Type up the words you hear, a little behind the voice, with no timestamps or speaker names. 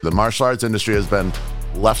The martial arts industry has been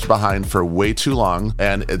left behind for way too long,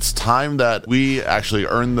 and it's time that we actually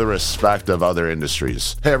earn the respect of other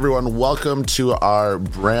industries. Hey everyone, welcome to our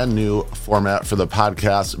brand new format for the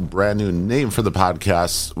podcast, brand new name for the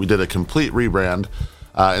podcast. We did a complete rebrand,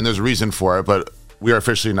 and there's a reason for it, but we are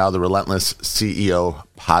officially now the Relentless CEO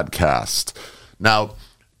Podcast. Now,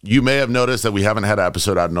 you may have noticed that we haven't had an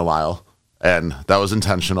episode out in a while, and that was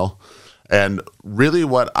intentional. And really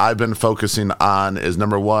what I've been focusing on is,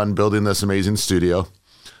 number one, building this amazing studio,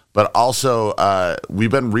 but also we've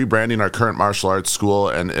been rebranding our current martial arts school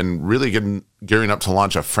and really gearing up to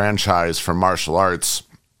launch a franchise for martial arts.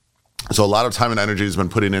 So a lot of time and energy has been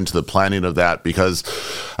putting into the planning of that, because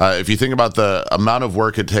if you think about the amount of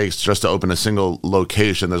work it takes just to open a single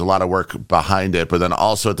location, there's a lot of work behind it. But then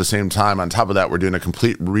also at the same time, on top of that, we're doing a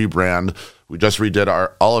complete rebrand. We just redid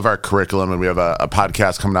all of our curriculum, and we have a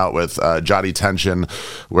podcast coming out with Jody Tension,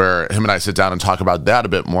 where him and I sit down and talk about that a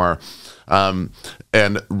bit more. And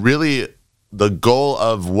really, the goal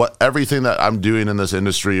of everything that I'm doing in this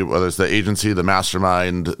industry, whether it's the agency, the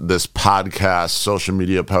mastermind, this podcast, social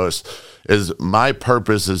media posts, is my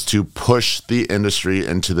purpose is to push the industry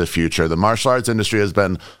into the future. The martial arts industry has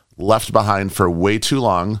been left behind for way too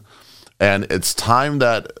long, and it's time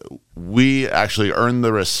that we actually earn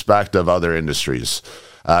the respect of other industries.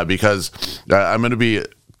 Because I'm going to be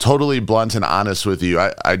totally blunt and honest with you.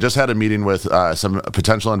 I just had a meeting with some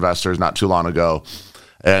potential investors not too long ago.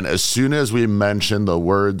 And as soon as we mentioned the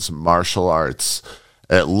words martial arts,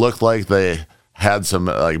 it looked like they had some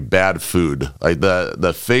like bad food. Like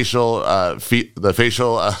the facial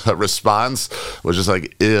response was just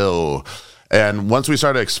like, ew. And once we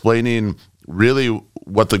started explaining really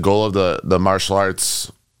what the goal of the martial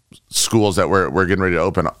arts schools that we're getting ready to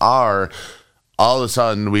open are, all of a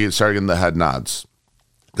sudden we started getting the head nods,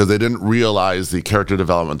 because they didn't realize the character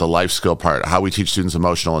development, the life skill part, how we teach students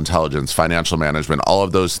emotional intelligence, financial management, all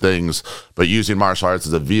of those things, but using martial arts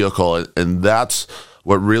as a vehicle. And that's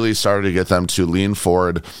what really started to get them to lean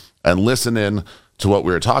forward and listen in to what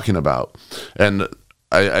we were talking about. And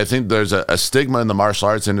I think there's a stigma in the martial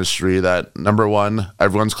arts industry that, number one,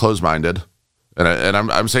 everyone's closed-minded. And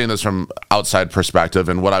I'm saying this from outside perspective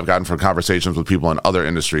and what I've gotten from conversations with people in other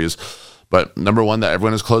industries. But number one, that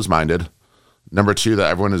everyone is closed-minded. Number two, that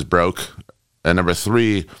everyone is broke. And number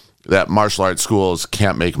three, that martial arts schools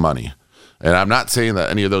can't make money. And I'm not saying that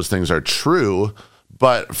any of those things are true,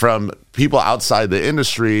 but from people outside the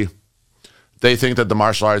industry, they think that the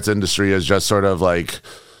martial arts industry is just sort of like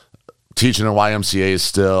teaching in YMCA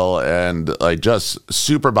still, and like just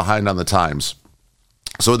super behind on the times.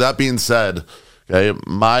 So with that being said, okay,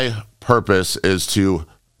 my purpose is to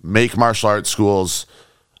make martial arts schools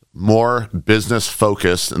more business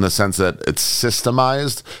focused, in the sense that it's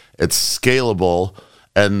systemized, it's scalable,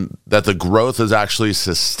 and that the growth is actually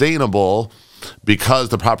sustainable because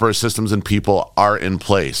the proper systems and people are in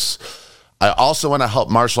place. I also want to help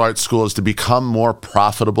martial arts schools to become more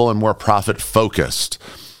profitable and more profit focused.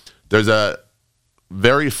 There's a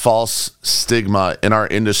very false stigma in our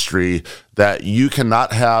industry that you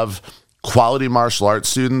cannot have quality martial arts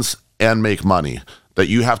students and make money, that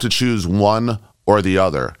you have to choose one or the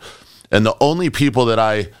other. And the only people that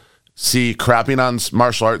I see crapping on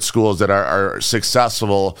martial arts schools that are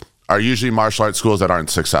successful are usually martial arts schools that aren't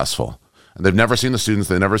successful. And they've never seen the students,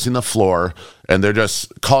 they've never seen the floor, and they're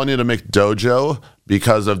just calling it a McDojo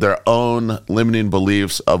because of their own limiting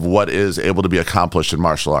beliefs of what is able to be accomplished in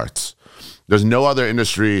martial arts. There's no other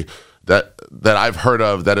industry that I've heard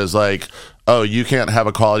of that is like, oh, you can't have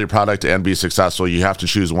a quality product and be successful. You have to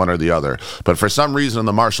choose one or the other. But for some reason in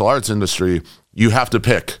the martial arts industry, you have to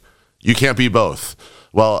pick. You can't be both.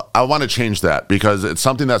 Well, I want to change that, because it's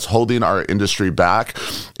something that's holding our industry back.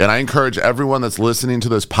 And I encourage everyone that's listening to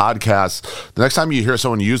this podcast, the next time you hear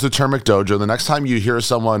someone use the term McDojo, the next time you hear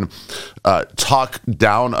someone talk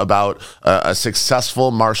down about a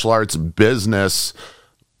successful martial arts business,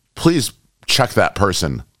 please check that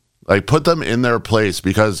person. Like, put them in their place,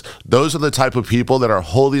 because those are the type of people that are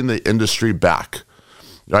holding the industry back,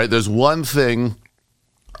 right? There's one thing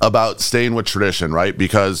about staying with tradition, right?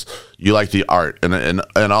 Because you like the art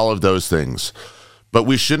and all of those things. But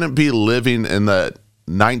we shouldn't be living in the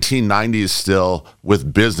 1990s still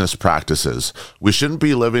with business practices. We shouldn't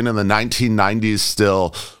be living in the 1990s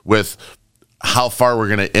still with how far we're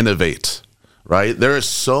going to innovate, right? There is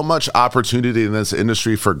so much opportunity in this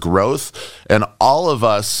industry for growth. And all of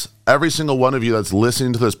us, every single one of you that's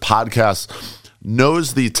listening to this podcast,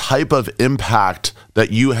 knows the type of impact that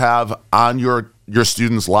you have on your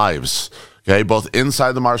students' lives, okay, both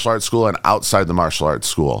inside the martial arts school and outside the martial arts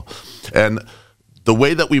school. And the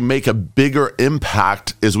way that we make a bigger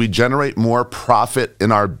impact is we generate more profit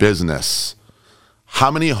in our business.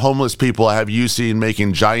 How many homeless people have you seen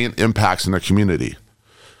making giant impacts in their community?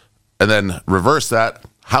 And then reverse that.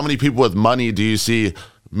 How many people with money do you see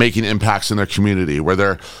making impacts in their community where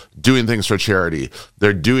they're doing things for charity?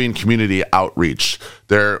 They're doing community outreach.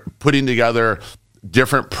 They're putting together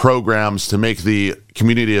different programs to make the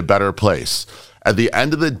community a better place. At the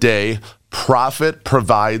end of the day, profit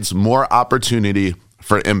provides more opportunity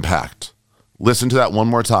for impact. Listen to that one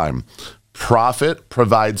more time. Profit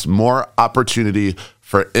provides more opportunity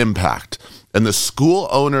for impact. And the school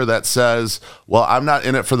owner that says, well, I'm not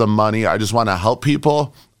in it for the money, I just want to help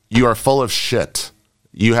people, you are full of shit.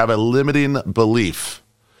 You have a limiting belief.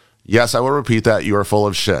 Yes, I will repeat that. You are full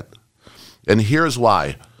of shit. And here's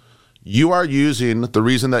why. You are using the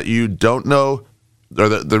reason that you don't know, or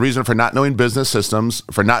the reason for not knowing business systems,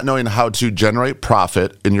 for not knowing how to generate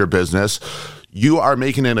profit in your business. You are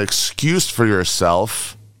making an excuse for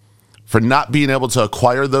yourself for not being able to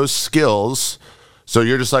acquire those skills. So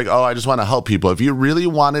you're just like, oh, I just want to help people. If you really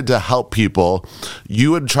wanted to help people,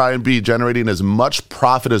 you would try and be generating as much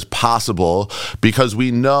profit as possible, because we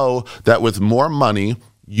know that with more money,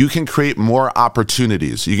 you can create more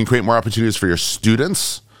opportunities. You can create more opportunities for your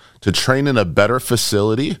students to train in a better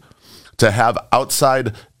facility, to have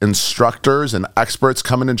outside instructors and experts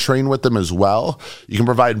come in and train with them as well. You can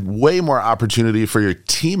provide way more opportunity for your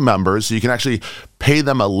team members, so you can actually pay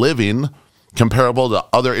them a living comparable to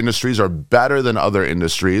other industries or better than other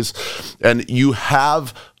industries. And you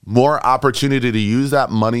have more opportunity to use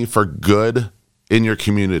that money for good in your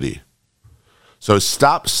community. So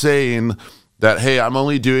stop saying that, hey, I'm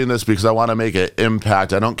only doing this because I want to make an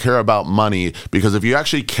impact. I don't care about money. Because if you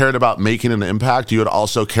actually cared about making an impact, you would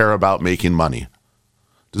also care about making money.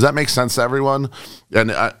 Does that make sense to everyone?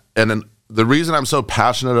 And the reason I'm so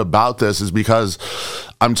passionate about this is because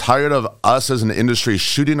I'm tired of us as an industry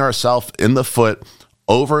shooting ourselves in the foot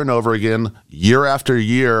over and over again, year after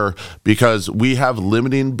year, because we have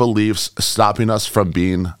limiting beliefs stopping us from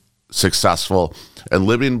being successful, and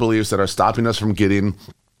limiting beliefs that are stopping us from getting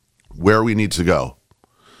where we need to go.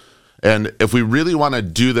 And if we really want to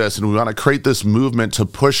do this and we want to create this movement to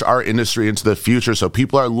push our industry into the future, so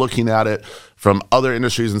people are looking at it from other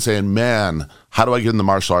industries and saying, man, how do I get in the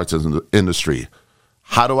martial arts industry?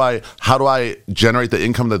 How do I generate the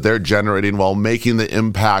income that they're generating while making the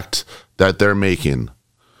impact that they're making?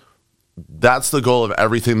 That's the goal of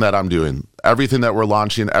everything that I'm doing. Everything that we're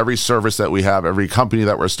launching, every service that we have, every company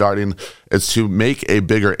that we're starting, is to make a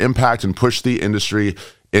bigger impact and push the industry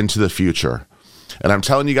into the future. And I'm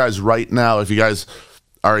telling you guys right now, if you guys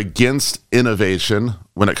are against innovation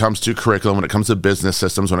when it comes to curriculum, when it comes to business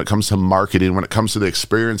systems, when it comes to marketing, when it comes to the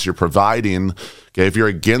experience you're providing, okay, if you're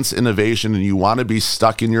against innovation and you want to be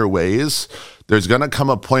stuck in your ways, there's going to come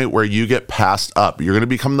a point where you get passed up. You're going to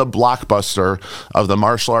become the blockbuster of the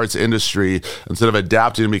martial arts industry instead of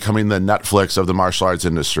adapting and becoming the Netflix of the martial arts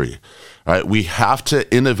industry. All right, we have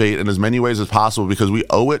to innovate in as many ways as possible because we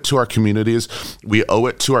owe it to our communities, we owe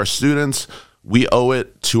it to our students, we owe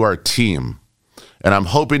it to our team. And I'm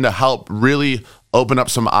hoping to help really open up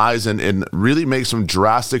some eyes and really make some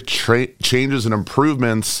drastic changes and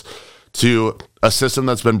improvements to a system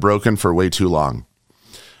that's been broken for way too long.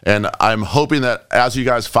 And I'm hoping that as you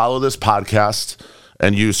guys follow this podcast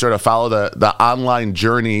and you sort of follow the online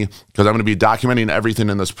journey, because I'm going to be documenting everything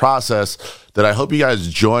in this process, that I hope you guys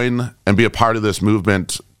join and be a part of this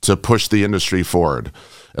movement to push the industry forward.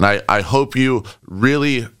 And I hope you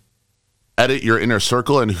really edit your inner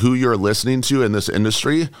circle and who you're listening to in this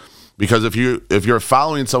industry, because if you're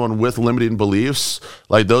following someone with limiting beliefs,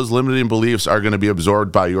 like those limiting beliefs are going to be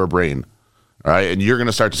absorbed by your brain. All right. And you're going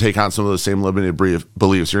to start to take on some of the same limited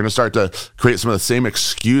beliefs. You're going to start to create some of the same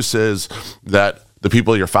excuses that the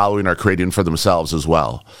people you're following are creating for themselves as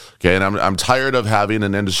well. Okay. And I'm tired of having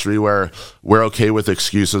an industry where we're okay with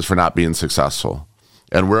excuses for not being successful.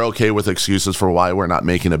 And we're okay with excuses for why we're not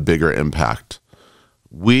making a bigger impact.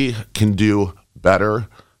 We can do better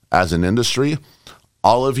as an industry.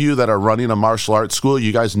 All of you that are running a martial arts school,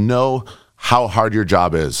 you guys know how hard your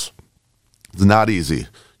job is. It's not easy.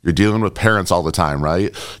 You're dealing with parents all the time,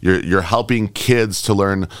 right? You're helping kids to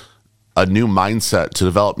learn a new mindset, to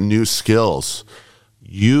develop new skills.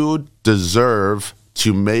 You deserve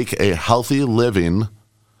to make a healthy living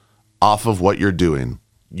off of what you're doing.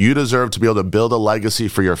 You deserve to be able to build a legacy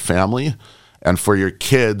for your family and for your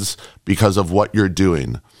kids because of what you're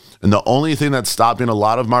doing. And the only thing that's stopping a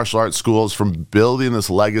lot of martial arts schools from building this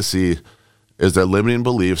legacy is their limiting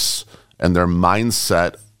beliefs and their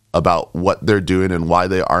mindset about what they're doing and why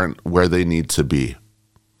they aren't where they need to be.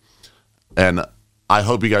 And I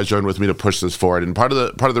hope you guys join with me to push this forward. And part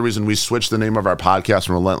of the reason we switched the name of our podcast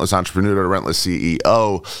from Relentless Entrepreneur to Relentless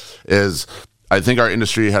CEO is I think our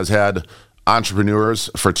industry has had entrepreneurs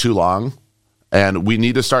for too long, and we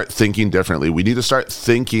need to start thinking differently. We need to start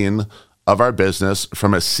thinking of our business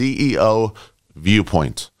from a CEO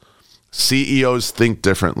viewpoint. CEOs think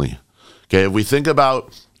differently. Okay, if we think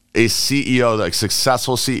about a CEO, like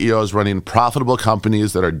successful CEOs running profitable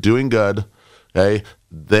companies that are doing good, okay,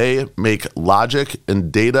 they make logic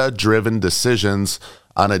and data-driven decisions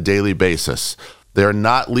on a daily basis. They're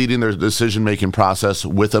not leading their decision-making process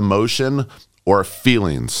with emotion or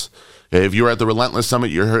feelings. Okay, if you were at the Relentless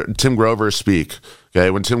Summit, you heard Tim Grover speak.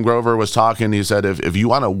 Okay, when Tim Grover was talking, he said, if you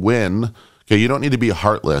want to win, okay, you don't need to be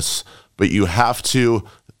heartless, but you have to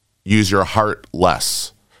use your heart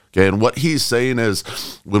less. Okay, and what he's saying is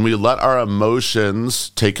when we let our emotions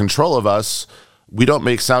take control of us, we don't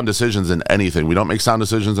make sound decisions in anything. We don't make sound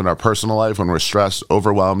decisions in our personal life when we're stressed,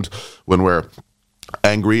 overwhelmed, when we're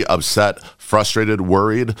angry, upset, frustrated,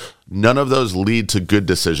 worried. None of those lead to good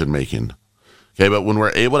decision making. Okay, but when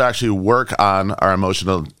we're able to actually work on our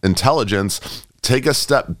emotional intelligence, take a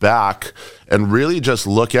step back and really just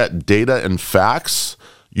look at data and facts,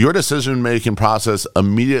 your decision making process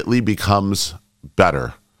immediately becomes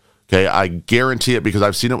better. Okay, I guarantee it because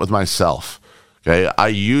I've seen it with myself. Okay, I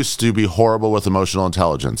used to be horrible with emotional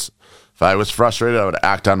intelligence. If I was frustrated, I would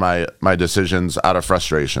act on my decisions out of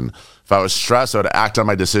frustration. If I was stressed, I would act on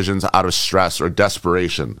my decisions out of stress or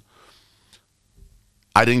desperation.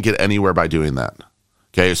 I didn't get anywhere by doing that.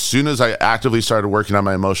 Okay, as soon as I actively started working on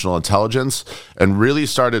my emotional intelligence and really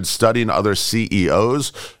started studying other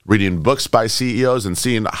CEOs, reading books by CEOs and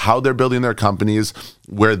seeing how they're building their companies,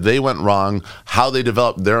 where they went wrong, how they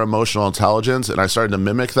developed their emotional intelligence, and I started to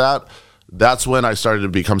mimic that, that's when I started to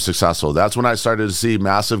become successful. That's when I started to see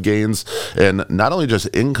massive gains in not only just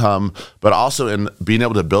income, but also in being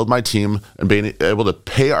able to build my team and being able to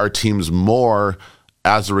pay our teams more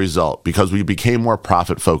as a result, because we became more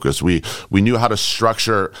profit focused. We knew how to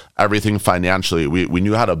structure everything financially. We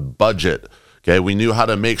knew how to budget. Okay, we knew how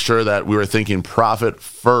to make sure that we were thinking profit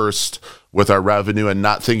first with our revenue and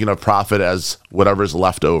not thinking of profit as whatever's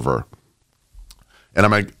left over. And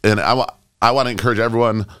I want to encourage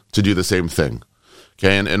everyone to do the same thing.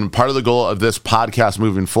 Okay, and part of the goal of this podcast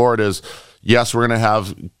moving forward is, yes, we're going to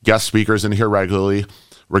have guest speakers in here regularly.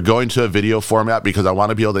 We're going to a video format because I want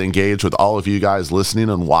to be able to engage with all of you guys listening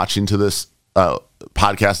and watching to this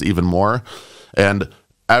podcast even more. And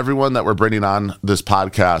everyone that we're bringing on this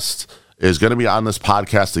podcast is going to be on this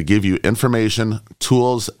podcast to give you information,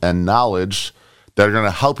 tools, and knowledge that are going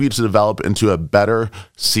to help you to develop into a better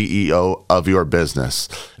CEO of your business.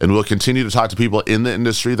 And we'll continue to talk to people in the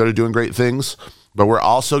industry that are doing great things, but we're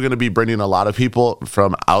also going to be bringing a lot of people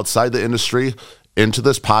from outside the industry into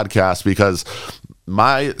this podcast, because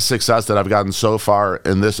my success that I've gotten so far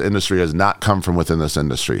in this industry has not come from within this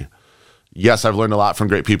industry. Yes, I've learned a lot from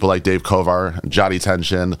great people like Dave Kovar, Johnny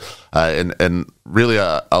Tension, and really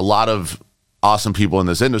a lot of awesome people in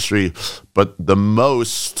this industry, but the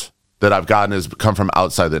most that I've gotten has come from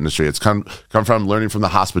outside the industry. It's come from learning from the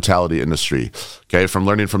hospitality industry, okay, from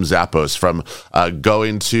learning from Zappos, from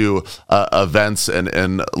going to events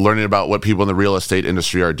and learning about what people in the real estate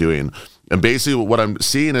industry are doing. And basically what I'm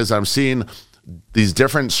seeing is these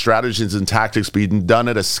different strategies and tactics being done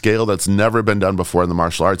at a scale that's never been done before in the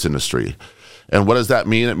martial arts industry. And what does that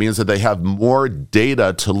mean? It means that they have more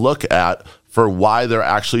data to look at for why they're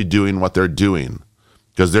actually doing what they're doing.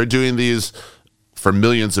 Because they're doing these for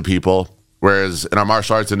millions of people, whereas in our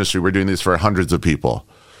martial arts industry, we're doing these for hundreds of people.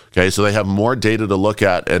 Okay, so they have more data to look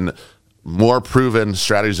at and more proven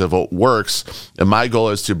strategies of what works. And my goal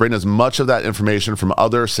is to bring as much of that information from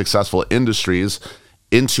other successful industries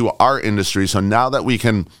into our industry. So now that we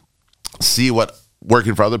can see what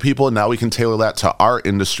working for other people, now we can tailor that to our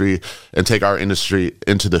industry and take our industry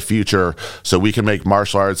into the future so we can make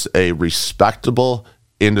martial arts a respectable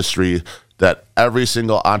industry that every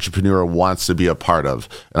single entrepreneur wants to be a part of.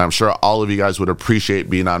 And I'm sure all of you guys would appreciate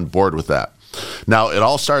being on board with that. Now, it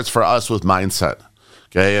all starts for us with mindset.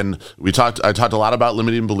 Okay, and I talked a lot about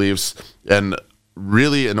limiting beliefs, and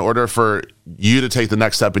really in order for you to take the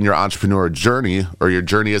next step in your entrepreneur journey or your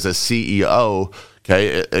journey as a CEO,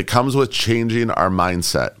 okay, it comes with changing our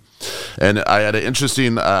mindset. And I had an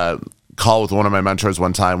interesting call with one of my mentors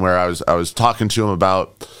one time where I was talking to him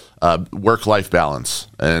about work-life balance.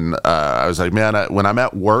 And I was like, man, when I'm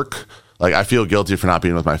at work, like I feel guilty for not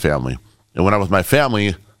being with my family. And when I'm with my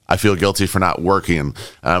family, I feel guilty for not working. And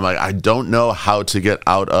I'm like, I don't know how to get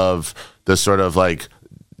out of this sort of like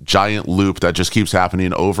giant loop that just keeps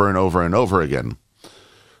happening over and over and over again.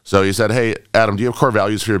 So he said, hey, Adam, do you have core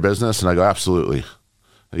values for your business? And I go, absolutely.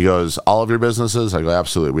 He goes, all of your businesses? I go,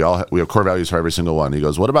 absolutely. We have core values for every single one. He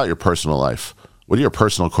goes, what about your personal life? What are your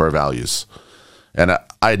personal core values? And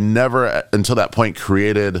I never, until that point,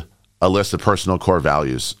 created a list of personal core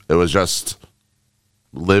values. It was just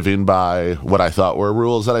living by what I thought were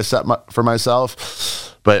rules that I set for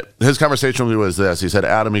myself. But his conversation with me was this. He said,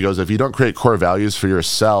 Adam, he goes, if you don't create core values for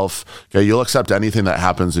yourself, okay, you'll accept anything that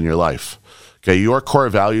happens in your life. Okay, your core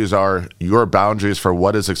values are your boundaries for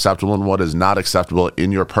what is acceptable and what is not acceptable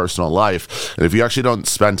in your personal life. And if you actually don't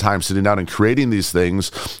spend time sitting down and creating these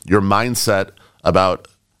things, your mindset about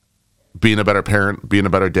being a better parent, being a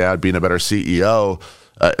better dad, being a better CEO,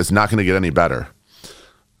 is not going to get any better.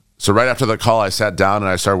 So right after the call, I sat down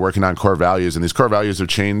and I started working on core values. And these core values have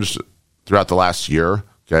changed throughout the last year.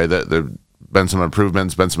 Okay, there have been some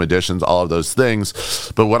improvements, been some additions, all of those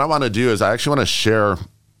things. But what I want to do is I actually want to share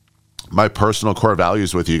my personal core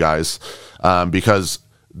values with you guys, because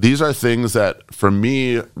these are things that for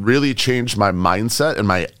me really changed my mindset and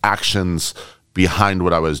my actions behind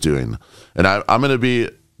what I was doing. And I'm going to be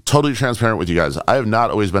totally transparent with you guys. I have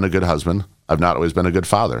not always been a good husband. I've not always been a good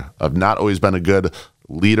father. I've not always been a good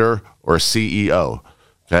leader or CEO.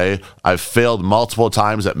 Okay. I've failed multiple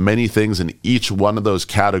times at many things in each one of those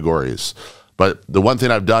categories. But the one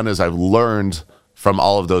thing I've done is I've learned from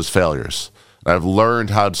all of those failures. I've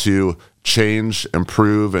learned how to change,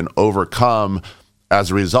 improve, and overcome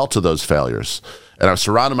as a result of those failures. And I've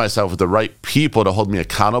surrounded myself with the right people to hold me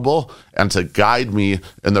accountable and to guide me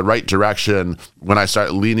in the right direction when I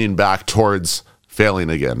start leaning back towards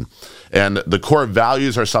failing again. And the core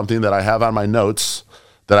values are something that I have on my notes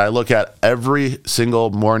that I look at every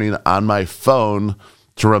single morning on my phone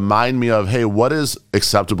to remind me of, hey, what is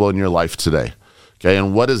acceptable in your life today? Okay,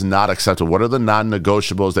 and what is not acceptable? What are the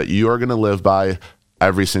non-negotiables that you are going to live by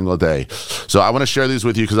every single day? So I want to share these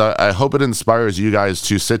with you because I hope it inspires you guys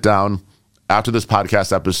to sit down after this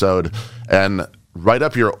podcast episode and write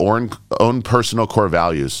up your own personal core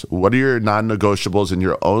values. What are your non-negotiables in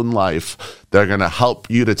your own life that are going to help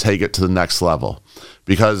you to take it to the next level?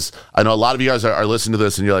 Because I know a lot of you guys are listening to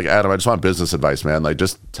this and you're like, Adam, I just want business advice, man. Like,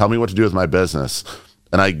 just tell me what to do with my business.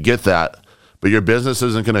 And I get that. But your business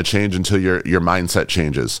isn't going to change until your mindset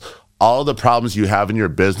changes. All the problems you have in your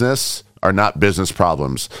business are not business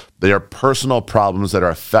problems. They are personal problems that are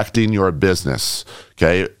affecting your business.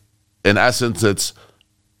 Okay. In essence, it's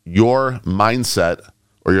your mindset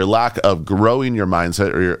or your lack of growing your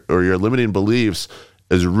mindset or your limiting beliefs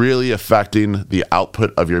is really affecting the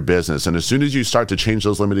output of your business. And as soon as you start to change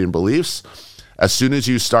those limiting beliefs, as soon as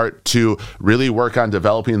you start to really work on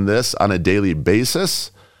developing this on a daily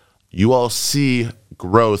basis, you will see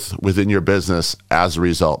growth within your business as a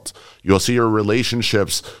result. You'll see your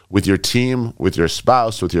relationships with your team, with your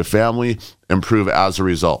spouse, with your family improve as a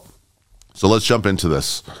result. So let's jump into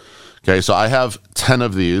this. Okay, so I have 10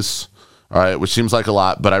 of these, all right, which seems like a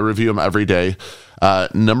lot, but I review them every day.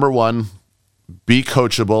 Number one, be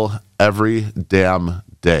coachable every damn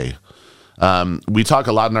day. We talk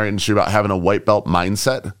a lot in our industry about having a white belt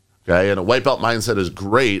mindset, okay? And a white belt mindset is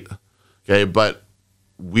great, okay, but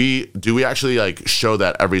we actually like show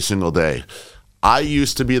that every single day. I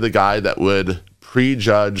used to be the guy that would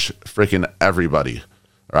prejudge freaking everybody,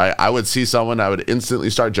 right? I would see someone, I would instantly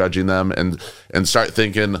start judging them and start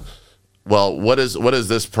thinking, well, what does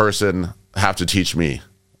this person have to teach me?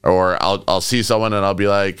 Or I'll see someone and I'll be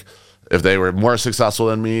like, if they were more successful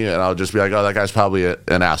than me, and I'll just be like, oh, that guy's probably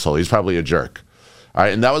an asshole. He's probably a jerk. All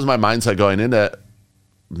right. And that was my mindset going into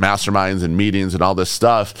masterminds and meetings and all this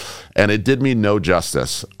stuff. And it did me no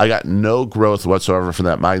justice. I got no growth whatsoever from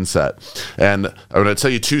that mindset. And I'm going to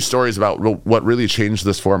tell you two stories about what really changed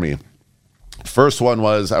this for me. First one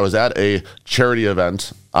was I was at a charity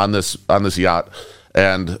event on this yacht,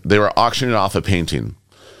 and they were auctioning off a painting.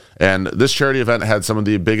 And this charity event had some of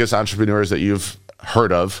the biggest entrepreneurs that you've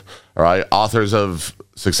heard of, all right, authors of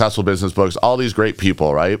successful business books, all these great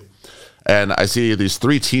people, right? And I see these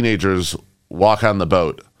three teenagers walk on the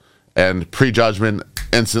boat, and prejudgment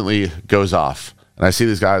instantly goes off. And I see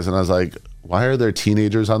these guys, and I was like, why are there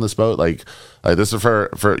teenagers on this boat? Like this is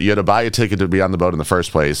for you had to buy a ticket to be on the boat in the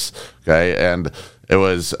first place, okay? And it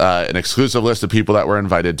was an exclusive list of people that were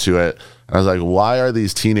invited to it. And I was like, why are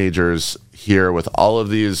these teenagers here with all of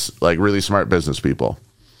these like really smart business people?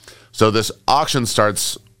 So this auction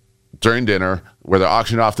starts during dinner where they're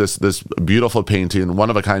auctioning off this beautiful painting,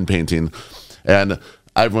 one-of-a-kind painting, and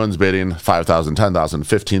everyone's bidding $5,000,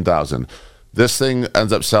 $10,000, $15,000. This thing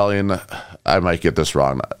ends up selling, I might get this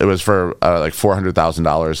wrong, it was for like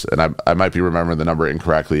 $400,000, and I might be remembering the number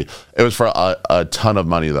incorrectly. It was for a ton of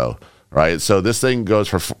money though, right? So this thing goes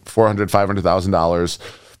for $400,000, $500,000,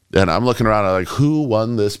 And I'm looking around, I'm like, who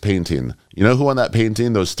won this painting? You know who won that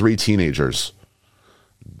painting? Those 3 teenagers.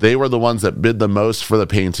 They were the ones that bid the most for the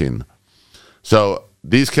painting. So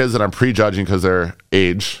these kids that I'm prejudging because their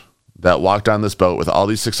age, that walked on this boat with all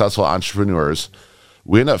these successful entrepreneurs,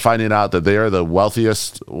 we end up finding out that they are the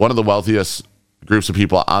wealthiest, one of the wealthiest groups of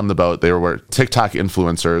people on the boat. They were TikTok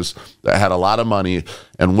influencers that had a lot of money.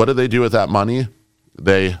 And what did they do with that money?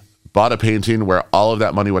 They bought a painting where all of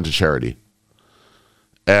that money went to charity.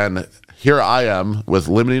 And here I am with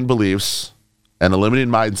limiting beliefs and a limiting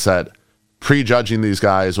mindset, prejudging these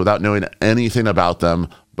guys without knowing anything about them,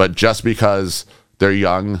 but just because they're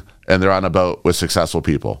young and they're on a boat with successful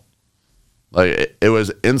people. Like, it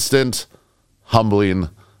was instant humbling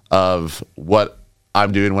of what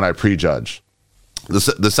I'm doing when I prejudge.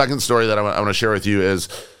 The second story that I want to share with you is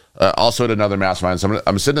also at another mastermind. So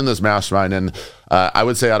I'm sitting in this mastermind, and I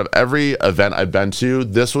would say out of every event I've been to,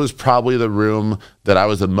 this was probably the room that I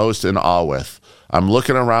was the most in awe with. I'm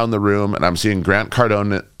looking around the room, and I'm seeing Grant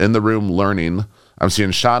Cardone in the room learning. I'm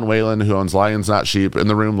seeing Sean Whalen, who owns Lions Not Sheep, in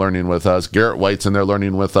the room learning with us. Garrett White's in there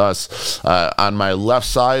learning with us. On my left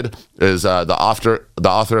side is the author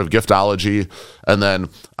of Giftology. And then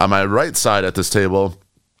on my right side at this table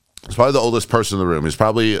is probably the oldest person in the room. He's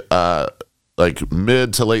probably like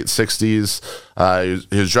mid to late 60s.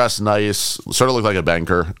 He was dressed nice, sort of looked like a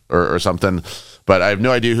banker or something. But I have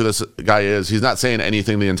no idea who this guy is. He's not saying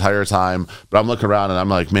anything the entire time. But I'm looking around and I'm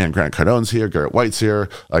like, man, Grant Cardone's here. Garrett White's here.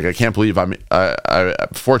 Like, I can't believe I'm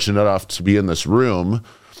fortunate enough to be in this room.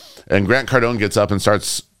 And Grant Cardone gets up and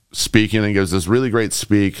starts speaking and gives this really great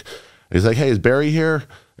speak. He's like, hey, is Barry here?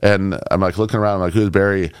 And I'm like looking around. I'm like, who's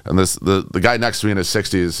Barry? And the guy next to me in his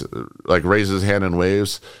 60s like raises his hand and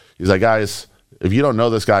waves. He's like, guys, if you don't know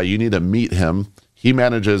this guy, you need to meet him. He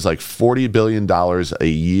manages like $40 billion a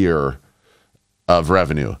year of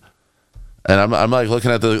revenue. And I'm like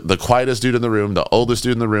looking at the quietest dude in the room, the oldest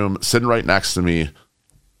dude in the room, sitting right next to me,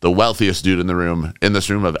 the wealthiest dude in the room, in this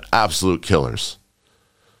room of absolute killers.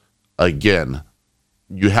 Again,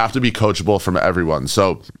 you have to be coachable from everyone.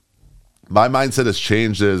 So my mindset has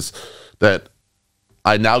changed, is that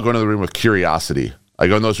I now go into the room with curiosity. I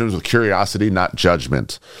go in those rooms with curiosity, not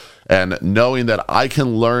judgment. And knowing that I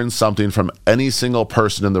can learn something from any single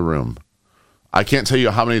person in the room. I can't tell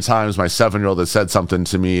you how many times my 7-year-old has said something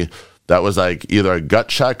to me that was like either a gut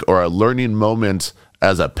check or a learning moment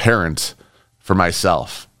as a parent for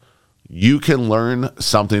myself. You can learn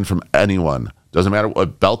something from anyone. Doesn't matter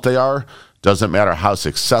what belt they are. Doesn't matter how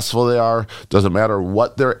successful they are. Doesn't matter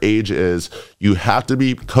what their age is. You have to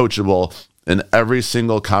be coachable in every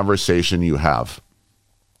single conversation you have.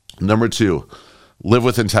 Number 2, live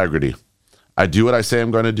with integrity. I do what I say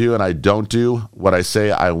I'm going to do, and I don't do what I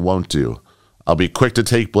say I won't do. I'll be quick to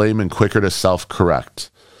take blame and quicker to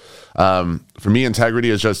self-correct. For me,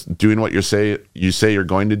 integrity is just doing what you say you're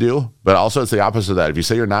going to do, but also it's the opposite of that. If you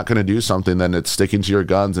say you're not going to do something, then it's sticking to your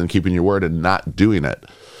guns and keeping your word and not doing it.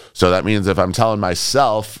 So that means if I'm telling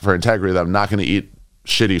myself for integrity that I'm not going to eat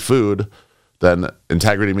shitty food, then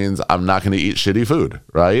integrity means I'm not going to eat shitty food,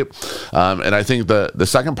 right? And I think the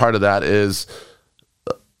second part of that is,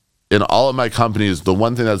 in all of my companies, the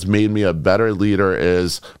one thing that's made me a better leader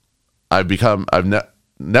is I've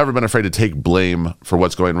never been afraid to take blame for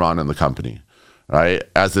what's going wrong in the company, right?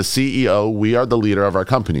 As the CEO, we are the leader of our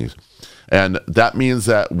companies. And that means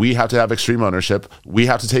that we have to have extreme ownership. We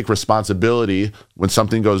have to take responsibility when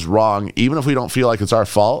something goes wrong. Even if we don't feel like it's our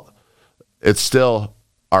fault, it's still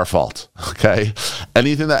our fault, okay?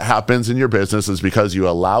 Anything that happens in your business is because you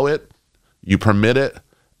allow it, you permit it,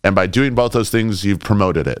 and by doing both those things, you've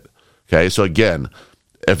promoted it, okay? So again,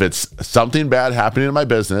 if it's something bad happening in my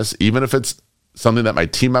business, even if it's something that my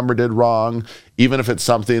team member did wrong, even if it's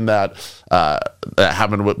something that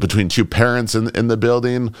happened between 2 parents in the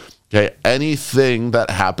building, okay, anything that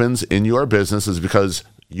happens in your business is because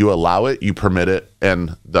you allow it, you permit it,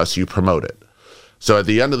 and thus you promote it. So at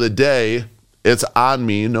the end of the day, it's on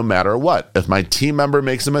me no matter what. If my team member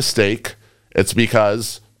makes a mistake, it's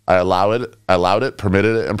because I allowed it,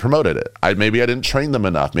 permitted it, and promoted it. Maybe I didn't train them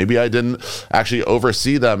enough. Maybe I didn't actually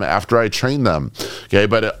oversee them after I trained them. Okay,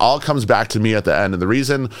 but it all comes back to me at the end. And the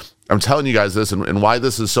reason I'm telling you guys this and why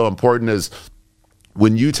this is so important is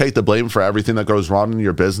when you take the blame for everything that goes wrong in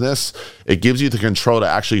your business, it gives you the control to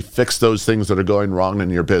actually fix those things that are going wrong in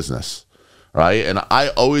your business, right? And I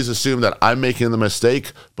always assume that I'm making the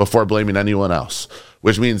mistake before blaming anyone else,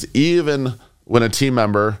 which means even when a team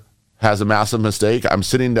member has a massive mistake, I'm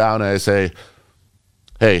sitting down and I say,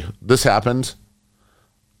 hey, this happened.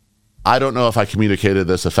 I don't know if I communicated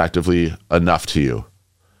this effectively enough to you.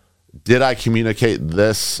 Did I communicate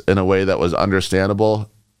this in a way that was understandable?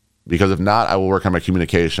 Because if not, I will work on my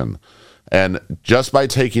communication. And just by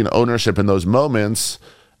taking ownership in those moments,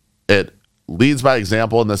 it leads by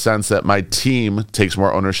example in the sense that my team takes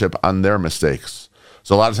more ownership on their mistakes.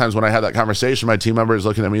 So a lot of times when I have that conversation, my team member is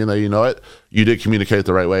looking at me and they, you know what, you did communicate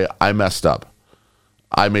the right way. I messed up.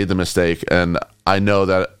 I made the mistake, and I know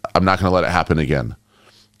that I'm not going to let it happen again.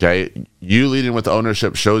 Okay. You leading with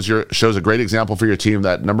ownership shows a great example for your team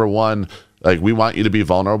that, number one, like, we want you to be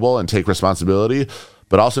vulnerable and take responsibility,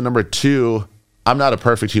 but also number two, I'm not a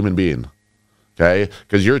perfect human being. Okay.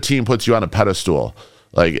 Because your team puts you on a pedestal.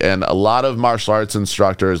 And a lot of martial arts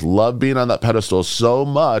instructors love being on that pedestal so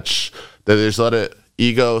much that they just let it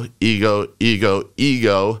ego,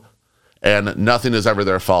 and nothing is ever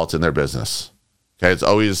their fault in their business. Okay, it's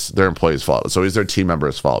always their employee's fault. It's always their team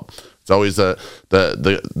member's fault. It's always the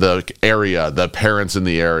area, the parents in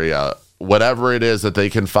the area, whatever it is that they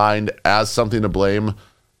can find as something to blame,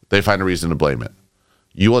 they find a reason to blame it.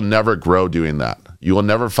 You will never grow doing that. You will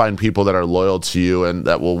never find people that are loyal to you and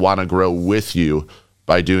that will want to grow with you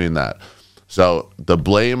by doing that. So the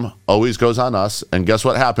blame always goes on us. And guess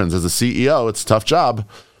what happens? As a CEO, it's a tough job.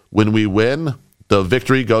 When we win, the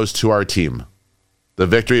victory goes to our team. The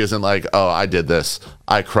victory isn't like, oh, I did this,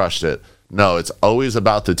 I crushed it. No, it's always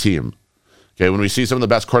about the team. Okay, when we see some of the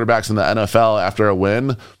best quarterbacks in the NFL after a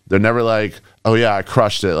win, they're never like, oh yeah, I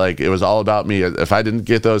crushed it. Like, it was all about me. If I didn't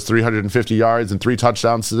get those 350 yards and 3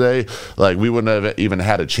 touchdowns today, like, we wouldn't have even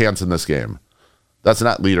had a chance in this game. That's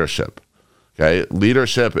not leadership. Okay,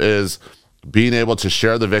 leadership is being able to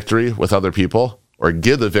share the victory with other people or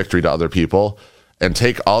give the victory to other people and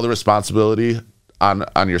take all the responsibility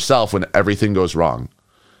on yourself when everything goes wrong,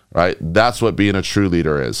 right? That's what being a true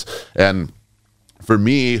leader is. And for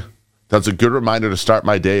me, that's a good reminder to start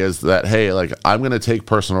my day, is that, hey, like, I'm going to take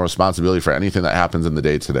personal responsibility for anything that happens in the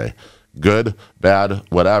day today. Good, bad,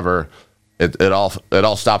 whatever, it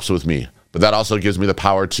all stops with me. But that also gives me the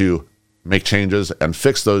power to make changes and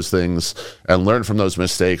fix those things and learn from those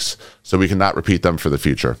mistakes so we can not repeat them for the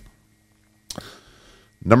future.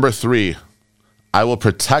 Number 3, I will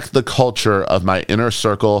protect the culture of my inner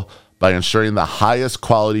circle by ensuring the highest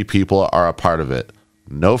quality people are a part of it.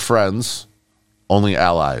 No friends, only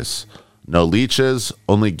allies. No leeches,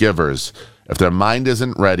 only givers. If their mind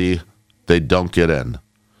isn't ready, they don't get in.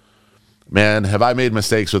 Man, have I made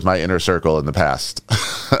mistakes with my inner circle in the past.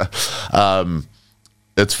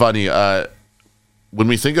 It's funny. When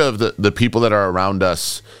we think of the people that are around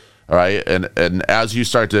us, all right, and as you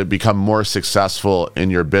start to become more successful in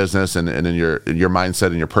your business and in your mindset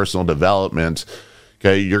and your personal development,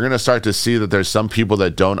 okay, you're going to start to see that there's some people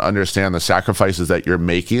that don't understand the sacrifices that you're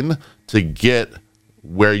making to get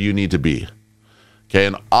where you need to be. Okay,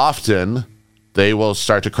 and often they will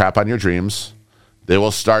start to crap on your dreams. They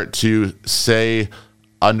will start to say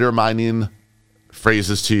undermining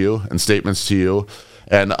phrases to you and statements to you.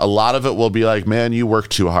 And a lot of it will be like, man, you work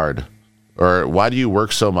too hard. Or why do you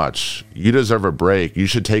work so much? You deserve a break. You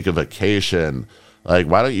should take a vacation. Like,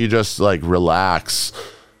 why don't you just relax?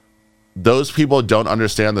 Those people don't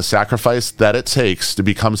understand the sacrifice that it takes to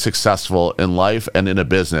become successful in life and in a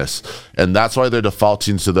business. And that's why they're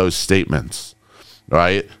defaulting to those statements,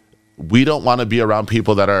 right? We don't want to be around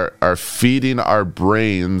people that are feeding our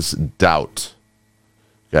brains doubt,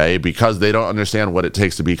 okay? Because they don't understand what it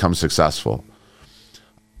takes to become successful.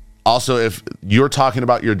 Also, if you're talking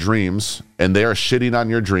about your dreams and they are shitting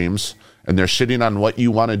on your dreams and they're shitting on what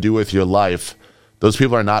you want to do with your life, those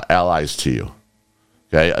people are not allies to you.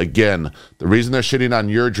 Okay. Again, the reason they're shitting on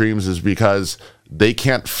your dreams is because they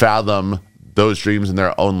can't fathom those dreams in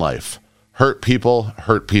their own life. Hurt people.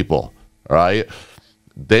 All right.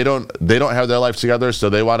 They don't have their life together, so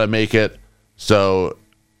they want to make it so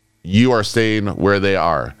you are staying where they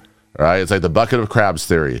are. All right. It's like the bucket of crabs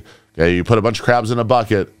theory. Okay, you put a bunch of crabs in a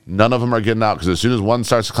bucket, none of them are getting out, because as soon as one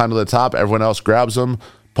starts to climb to the top, everyone else grabs them,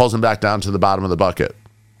 pulls them back down to the bottom of the bucket.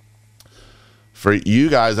 For you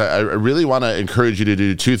guys, I really want to encourage you to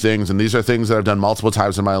do 2 things, and these are things that I've done multiple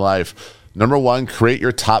times in my life. Number 1, create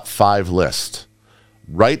your top 5 list.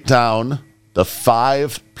 Write down the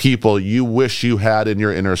 5 people you wish you had in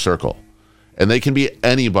your inner circle, and they can be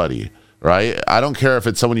anybody, right? I don't care if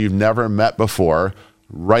it's someone you've never met before.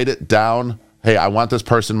 Write it down. Hey, I want this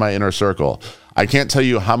person in my inner circle. I can't tell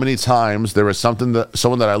you how many times there was someone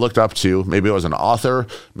that I looked up to. Maybe it was an author.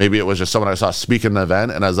 Maybe it was just someone I saw speak in an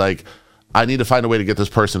event. And I was like, I need to find a way to get this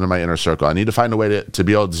person in my inner circle. I need to find a way to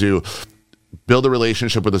be able to build a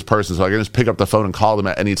relationship with this person so I can just pick up the phone and call them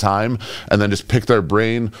at any time and then just pick their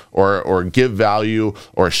brain or give value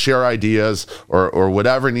or share ideas or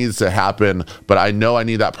whatever needs to happen. But I know I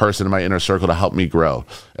need that person in my inner circle to help me grow.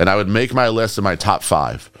 And I would make my list of my top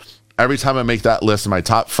 5. every time I make that list in my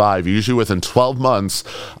top 5, usually within 12 months,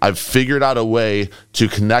 I've figured out a way to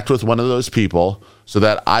connect with one of those people so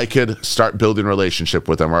that I could start building a relationship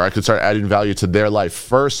with them, or I could start adding value to their life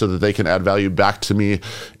first so that they can add value back to me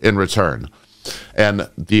in return. And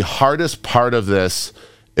the hardest part of this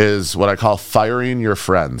is what I call firing your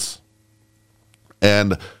friends.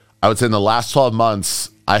 And I would say in the last 12 months,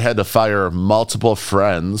 I had to fire multiple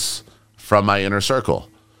friends from my inner circle.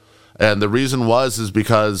 And the reason is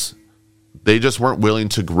because they just weren't willing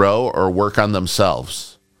to grow or work on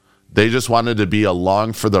themselves. They just wanted to be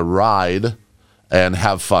along for the ride and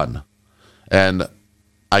have fun. And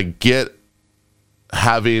I get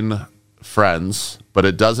having friends, but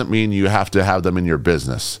it doesn't mean you have to have them in your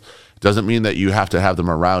business. It doesn't mean that you have to have them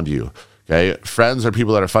around you. Okay? Friends are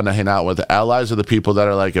people that are fun to hang out with. Allies are the people that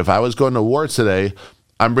are like, if I was going to war today,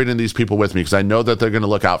 I'm bringing these people with me because I know that they're going to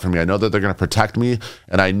look out for me. I know that they're going to protect me,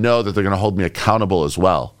 and I know that they're going to hold me accountable as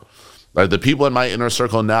well. Like the people in my inner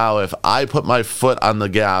circle now, if I put my foot on the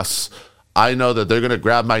gas, I know that they're going to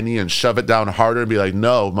grab my knee and shove it down harder and be like,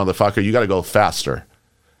 no, motherfucker, you got to go faster.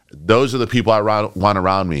 Those are the people I want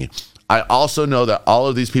around me. I also know that all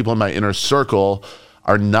of these people in my inner circle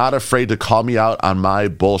are not afraid to call me out on my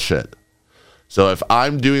bullshit. So if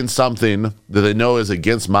I'm doing something that they know is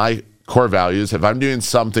against my core values, if I'm doing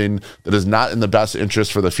something that is not in the best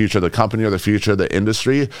interest for the future of the company or the future of the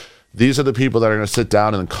industry, these are the people that are going to sit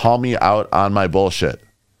down and call me out on my bullshit.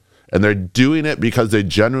 And they're doing it because they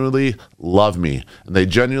genuinely love me and they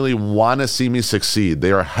genuinely want to see me succeed.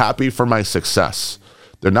 They are happy for my success.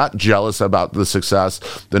 They're not jealous about the success.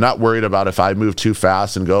 They're not worried about if I move too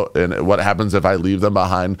fast and what happens if I leave them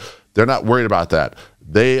behind. They're not worried about that.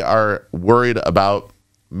 They are worried about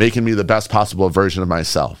making me the best possible version of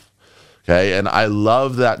myself. Okay, and I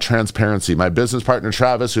love that transparency. My business partner,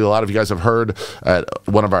 Travis, who a lot of you guys have heard at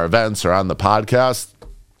one of our events or on the podcast,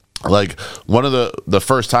 like one of the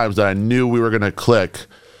first times that I knew we were going to click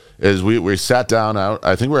is we sat down out.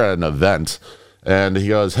 I think we were at an event, and he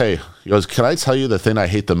goes, can I tell you the thing I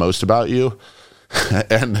hate the most about you?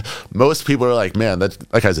 And most people are like, man, that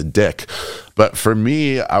guy's a dick. But for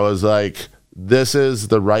me, I was like, this is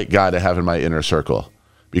the right guy to have in my inner circle,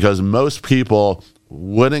 because most people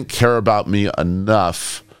wouldn't care about me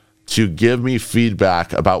enough to give me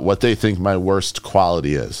feedback about what they think my worst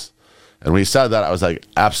quality is. And when he said that, I was like,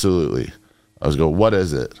 absolutely. I was going, what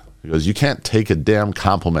is it? He goes, you can't take a damn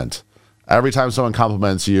compliment. Every time someone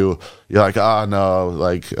compliments you, you're like, oh no,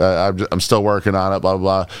 like I'm still working on it, blah,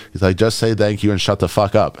 blah, blah. He's like, just say thank you and shut the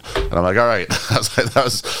fuck up. And I'm like, all right. I was like,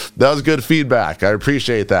 that was good feedback. I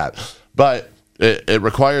appreciate that. But it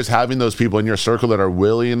requires having those people in your circle that are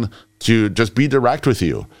willing to just be direct with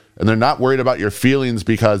you. And they're not worried about your feelings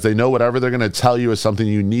because they know whatever they're going to tell you is something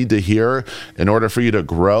you need to hear in order for you to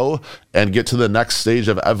grow and get to the next stage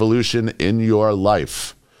of evolution in your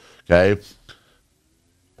life. Okay?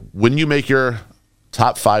 When you make your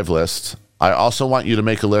top 5 list, I also want you to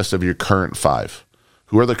make a list of your current 5.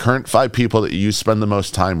 Who are the current 5 people that you spend the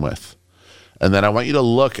most time with? And then I want you to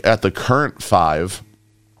look at the current 5,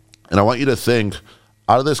 and I want you to think,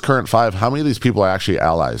 out of this current 5, how many of these people are actually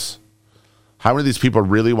allies? How many of these people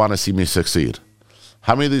really want to see me succeed?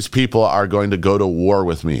 How many of these people are going to go to war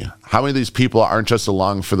with me? How many of these people aren't just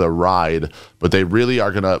along for the ride, but they really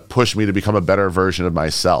are going to push me to become a better version of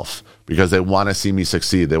myself because they want to see me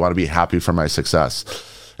succeed? They want to be happy for my success.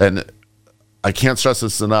 And I can't stress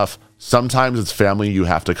this enough. Sometimes it's family you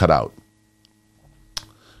have to cut out.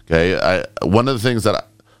 Okay? One of the things that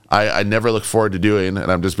I never look forward to doing,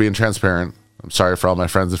 and I'm just being transparent, I'm sorry for all my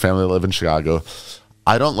friends and family that live in Chicago,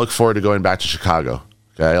 I don't look forward to going back to Chicago.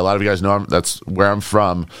 Okay, a lot of you guys know that's where I'm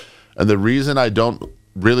from. And the reason I don't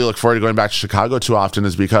really look forward to going back to Chicago too often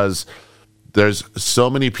is because there's so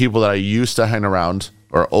many people that I used to hang around,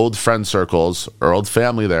 or old friend circles, or old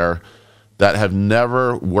family there, that have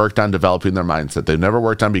never worked on developing their mindset. They've never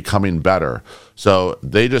worked on becoming better. So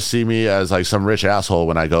they just see me as like some rich asshole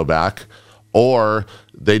when I go back, or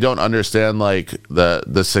they don't understand like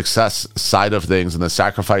the success side of things and the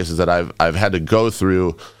sacrifices that I've had to go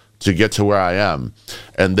through to get to where I am.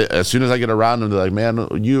 And as soon as I get around them, they're like, man,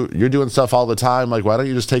 you're doing stuff all the time. Like, why don't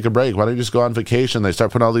you just take a break? Why don't you just go on vacation? They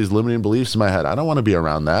start putting all these limiting beliefs in my head. I don't want to be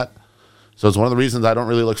around that. So it's one of the reasons I don't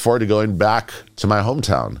really look forward to going back to my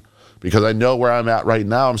hometown, because I know where I'm at right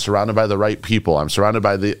now. I'm surrounded by the right people. I'm surrounded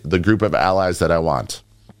by the group of allies that I want.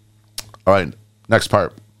 All right, next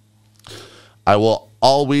part. I will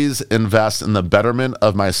always invest in the betterment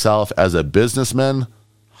of myself as a businessman,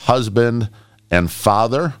 husband, and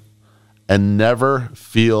father, and never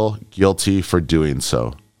feel guilty for doing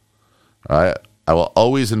so. All right? I will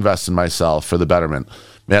always invest in myself for the betterment,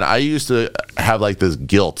 man, I used to have like this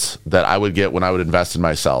guilt that I would get when I would invest in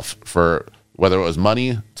myself, for whether it was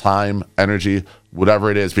money, time, energy,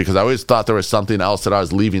 whatever it is, because I always thought there was something else that I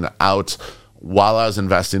was leaving out while I was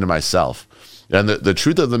investing in myself. And the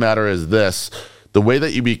truth of the matter is this: the way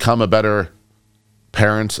that you become a better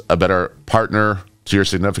parent, a better partner to your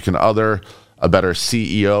significant other, a better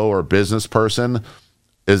CEO or business person,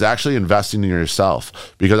 is actually investing in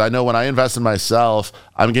yourself. Because I know when I invest in myself,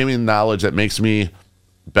 I'm gaining knowledge that makes me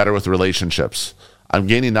better with relationships. I'm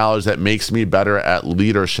gaining knowledge that makes me better at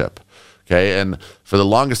leadership. Okay. And for the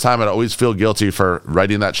longest time, I'd always feel guilty for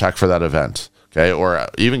writing that check for that event. Okay. Or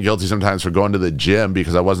even guilty sometimes for going to the gym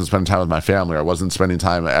because I wasn't spending time with my family, or I wasn't spending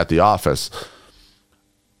time at the office.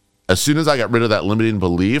 As soon as I got rid of that limiting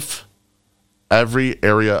belief, every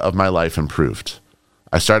area of my life improved.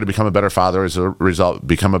 I started to become a better father as a result,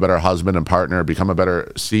 become a better husband and partner, become a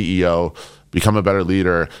better CEO, become a better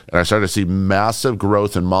leader. And I started to see massive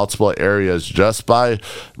growth in multiple areas just by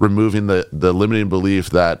removing the limiting belief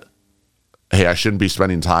that, hey, I shouldn't be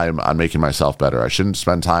spending time on making myself better. I shouldn't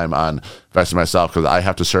spend time on investing in myself because I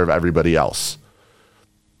have to serve everybody else.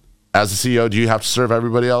 As a CEO, do you have to serve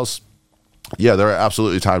everybody else? Yeah, there are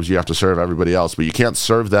absolutely times you have to serve everybody else, but you can't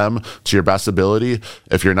serve them to your best ability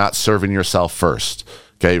if you're not serving yourself first.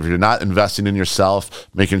 Okay, if you're not investing in yourself,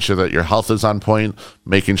 making sure that your health is on point,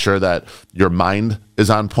 making sure that your mind is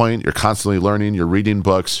on point, you're constantly learning, you're reading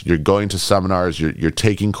books, you're going to seminars, you're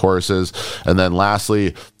taking courses, and then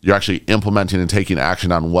lastly, you're actually implementing and taking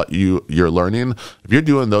action on what you're learning. If you're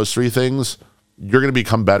doing those three things, you're going to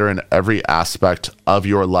become better in every aspect of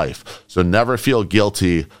your life. So never feel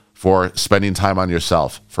guilty for spending time on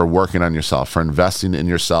yourself, for working on yourself, for investing in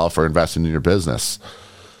yourself, or investing in your business.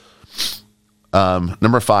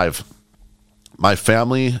 Number 5, my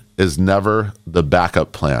family is never the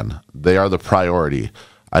backup plan. They are the priority.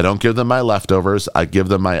 I don't give them my leftovers. I give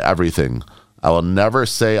them my everything. I will never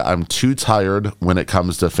say I'm too tired when it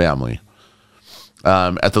comes to family.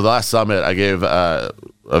 At the last summit, I gave a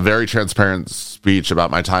very transparent speech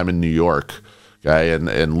about my time in New York. Okay,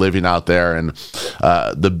 and living out there. And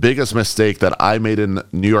the biggest mistake that I made in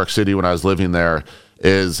New York City when I was living there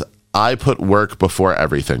is I put work before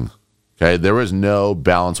everything. Okay, there was no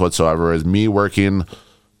balance whatsoever. It was me working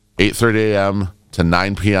 8:30 a.m. to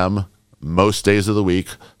 9 p.m. most days of the week.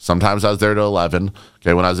 Sometimes I was there to 11.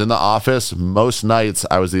 Okay, when I was in the office, most nights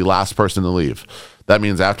I was the last person to leave. That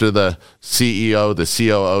means after the CEO, the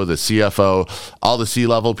COO, the CFO, all the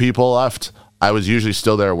C-level people left, I was usually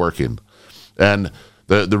still there working. And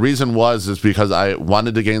the reason is because I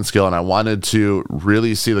wanted to gain skill and I wanted to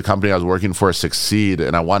really see the company I was working for succeed,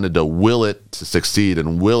 and I wanted to will it to succeed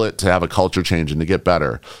and will it to have a culture change and to get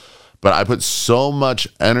better. But I put so much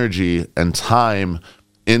energy and time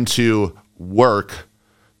into work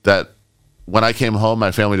that when I came home,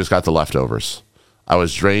 my family just got the leftovers. I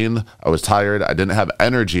was drained. I was tired. I didn't have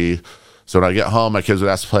energy. So when I get home, my kids would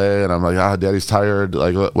ask to play, and I'm like, Daddy's tired.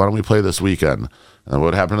 Like, why don't we play this weekend? And what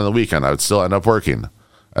would happen on the weekend? I would still end up working,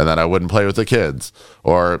 and then I wouldn't play with the kids.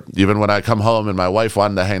 Or even when I come home and my wife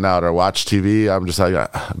wanted to hang out or watch TV, I'm just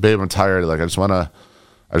like, babe, I'm tired. Like, I just want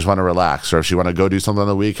to relax. Or if she want to go do something on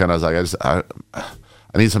the weekend, I was like,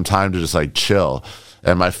 I need some time to just like chill.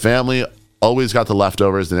 And my family always got the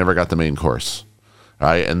leftovers. They never got the main course. All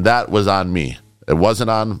right. And that was on me. It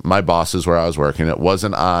wasn't on my bosses where I was working. It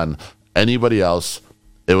wasn't on anybody else.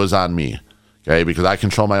 It was on me. Okay. Because I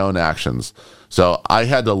control my own actions. So I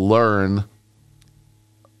had to learn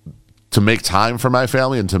to make time for my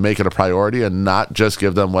family and to make it a priority and not just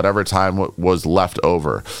give them whatever time was left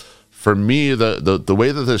over. For me, the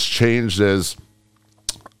way that this changed is,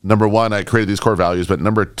 number 1, I created these core values, but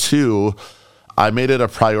number 2, I made it a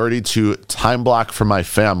priority to time block for my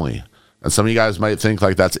family. And some of you guys might think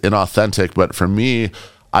like that's inauthentic, but for me,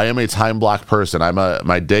 I am a time block person.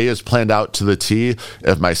 My day is planned out to the T.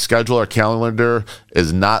 If my schedule or calendar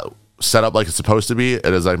is not set up like it's supposed to be, it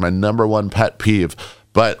is like my number 1 pet peeve.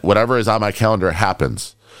 But whatever is on my calendar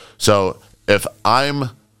happens. So if I'm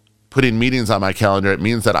putting meetings on my calendar, it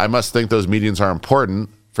means that I must think those meetings are important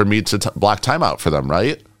for me to block time out for them,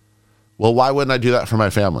 right? Well, why wouldn't I do that for my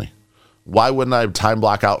family? Why wouldn't I time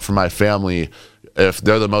block out for my family if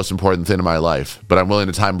they're the most important thing in my life, but I'm willing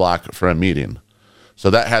to time block for a meeting? So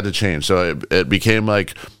that had to change. So it became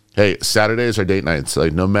like, hey, Saturdays are date nights.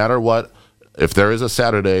 Like, no matter what, if there is a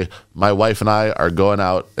Saturday, my wife and I are going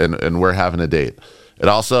out and we're having a date. It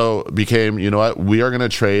also became, you know what, we are going to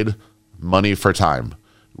trade money for time.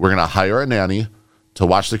 We're going to hire a nanny to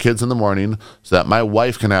watch the kids in the morning so that my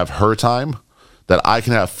wife can have her time, that I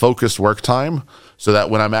can have focused work time, so that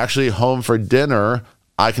when I'm actually home for dinner,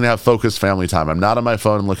 I can have focused family time. I'm not on my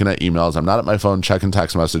phone looking at emails. I'm not at my phone checking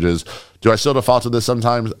text messages. Do I still default to this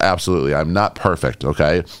sometimes? Absolutely. I'm not perfect,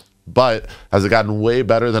 okay? But has it gotten way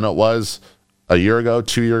better than it was a year ago,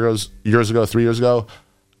 2 years ago, 3 years ago?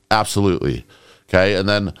 Absolutely. Okay. And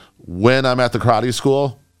then when I'm at the karate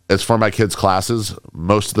school, it's for my kids' classes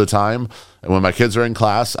most of the time. And when my kids are in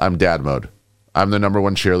class, I'm dad mode. I'm the number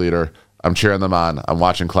one cheerleader. I'm cheering them on. I'm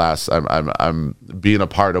watching class. I'm being a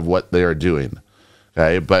part of what they are doing.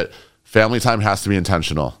 Okay. But family time has to be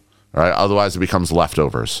intentional. Right? Otherwise it becomes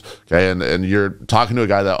leftovers. Okay. And you're talking to a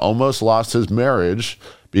guy that almost lost his marriage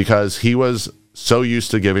because he was so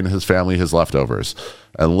used to giving his family his leftovers.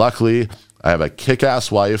 And luckily, I have a kick-ass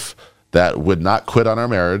wife that would not quit on our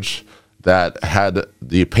marriage, that had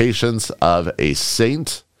the patience of a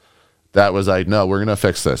saint, that was like, no, we're going to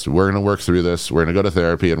fix this. We're going to work through this. We're going to go to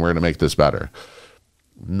therapy, and we're going to make this better.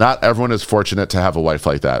 Not everyone is fortunate to have a wife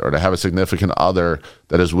like that, or to have a significant other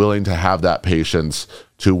that is willing to have that patience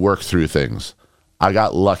to work through things. I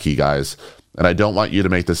got lucky, guys, and I don't want you to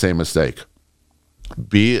make the same mistake.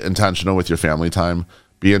 Be intentional with your family time.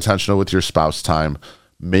 Be intentional with your spouse time.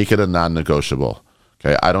 Make it a non-negotiable.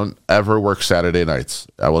 Okay, I don't ever work Saturday nights.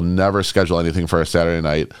 I will never schedule anything for a Saturday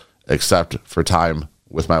night except for time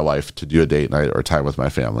with my wife to do a date night or time with my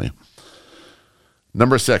family.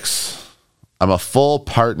 Number 6, I'm a full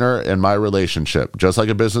partner in my relationship. Just like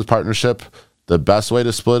a business partnership, the best way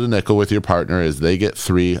to split a nickel with your partner is they get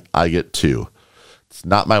 3, I get 2. It's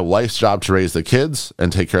not my wife's job to raise the kids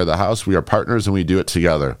and take care of the house. We are partners and we do it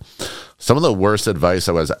together. Some of the worst advice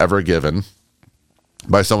I was ever given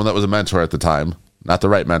by someone that was a mentor at the time, not the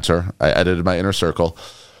right mentor. I edited my inner circle.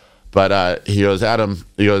 But he goes, Adam,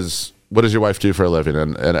 he goes, what does your wife do for a living?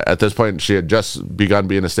 And at this point, she had just begun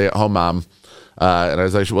being a stay-at-home mom. And I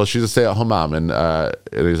was like, well, she's a stay-at-home mom. And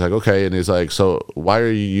he's like, okay. And he's like, so why are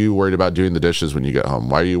you worried about doing the dishes when you get home?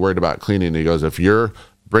 Why are you worried about cleaning? And he goes, if you're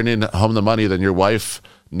bringing home the money, then your wife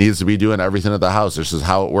needs to be doing everything at the house. This is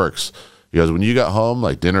how it works. He goes, when you get home,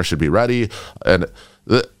 like dinner should be ready. And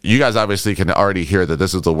you guys obviously can already hear that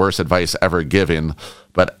this is the worst advice ever given.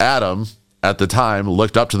 But Adam, at the time,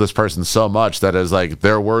 looked up to this person so much that is like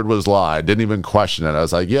their word was law. I didn't even question it. I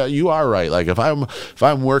was like, yeah, you are right. Like if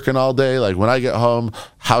I'm working all day, like when I get home,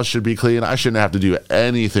 house should be clean. I shouldn't have to do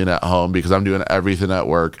anything at home because I'm doing everything at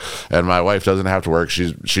work, and my wife doesn't have to work.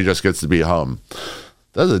 She just gets to be home.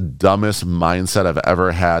 That's the dumbest mindset I've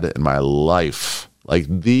ever had in my life. Like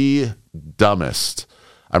the dumbest.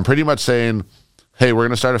 I'm pretty much saying, hey, we're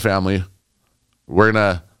going to start a family. We're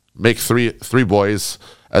going to make three boys,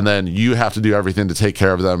 and then you have to do everything to take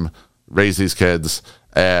care of them, raise these kids,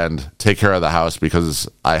 and take care of the house because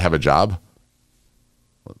I have a job.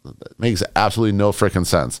 That makes absolutely no freaking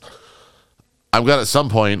sense. I'm glad at some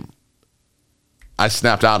point I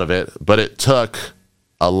snapped out of it, but it took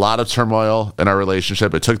a lot of turmoil in our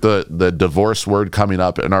relationship. It took the divorce word coming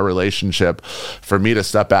up in our relationship for me to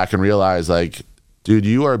step back and realize, like, dude,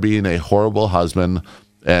 you are being a horrible husband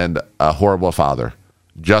and a horrible father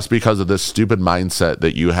just because of this stupid mindset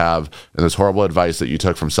that you have and this horrible advice that you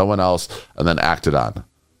took from someone else and then acted on.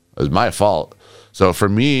 It was my fault. So for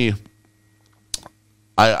me,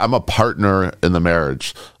 I'm a partner in the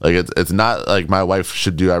marriage. Like it's not like my wife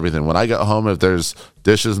should do everything. When I get home, if there's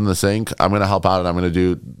dishes in the sink, I'm going to help out and I'm going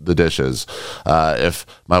to do the dishes. If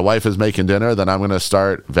my wife is making dinner, then I'm going to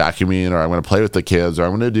start vacuuming, or I'm going to play with the kids, or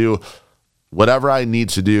I'm going to do whatever I need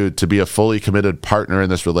to do to be a fully committed partner in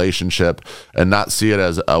this relationship and not see it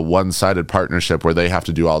as a one-sided partnership where they have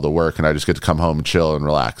to do all the work and I just get to come home, chill, and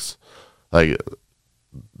relax. Like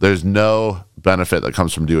there's no benefit that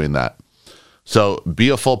comes from doing that. So be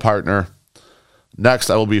a full partner. Next,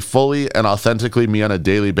 I will be fully and authentically me on a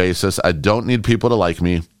daily basis. I don't need people to like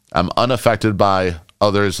me. I'm unaffected by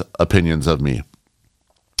others' opinions of me.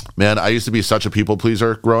 Man, I used to be such a people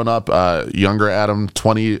pleaser growing up. Younger Adam,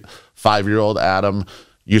 25-year-old Adam,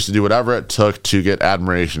 used to do whatever it took to get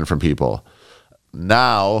admiration from people.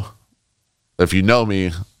 Now, if you know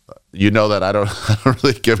me, you know that I don't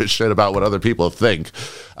really give a shit about what other people think.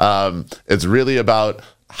 It's really about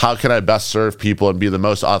how can I best serve people and be the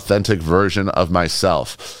most authentic version of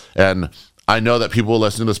myself. And I know that people will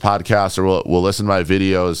listen to this podcast or will listen to my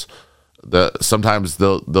videos. Sometimes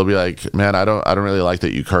they'll be like, man, I don't really like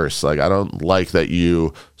that you curse. Like, I don't like that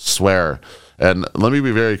you swear. And let me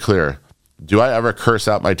be very clear. Do I ever curse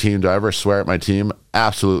out my team? Do I ever swear at my team?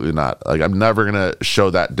 Absolutely not. Like, I'm never going to show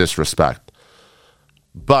that disrespect.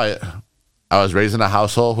 But I was raised in a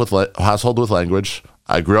household with language.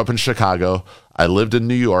 I grew up in Chicago. I lived in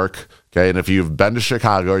New York. Okay. And if you've been to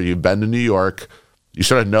Chicago or you've been to New York, you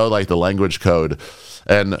sort of know like the language code.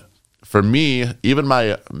 And for me, even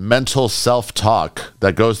my mental self-talk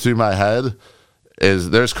that goes through my head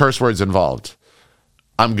there's curse words involved.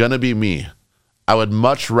 I'm going to be me. I would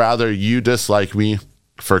much rather you dislike me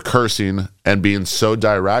for cursing and being so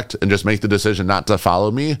direct and just make the decision not to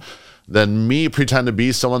follow me than me pretend to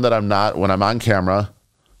be someone that I'm not when I'm on camera,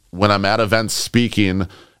 when I'm at events speaking,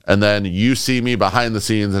 and then you see me behind the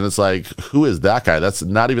scenes and it's like, who is that guy? That's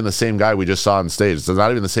not even the same guy we just saw on stage. It's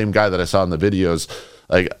not even the same guy that I saw in the videos.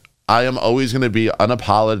 Like, I am always going to be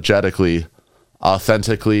unapologetically,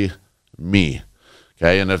 authentically me.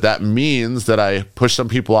 Okay. And if that means that I push some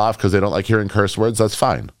people off because they don't like hearing curse words, that's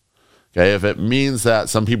fine. Okay. If it means that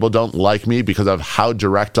some people don't like me because of how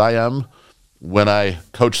direct I am when I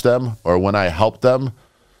coach them or when I help them,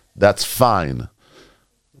 that's fine.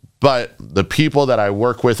 But the people that I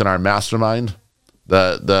work with in our mastermind,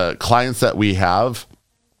 the clients that we have,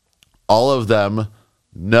 all of them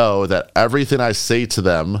know that everything I say to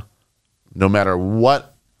them, no matter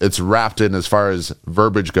what it's wrapped in as far as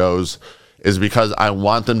verbiage goes, is because I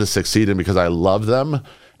want them to succeed and because I love them.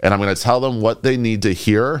 And I'm going to tell them what they need to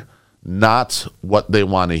hear, not what they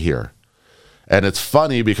want to hear. And it's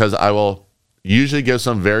funny because I will usually give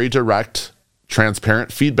some very direct,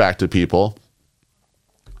 transparent feedback to people.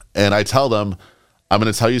 And I tell them, I'm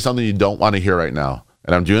going to tell you something you don't want to hear right now.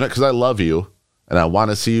 And I'm doing it because I love you and I want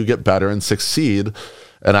to see you get better and succeed.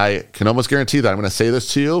 And I can almost guarantee that I'm going to say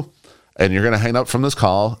this to you and you're going to hang up from this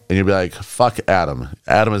call and you'll be like, fuck Adam.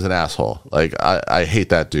 Adam is an asshole. Like, I hate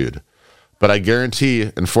that dude. But I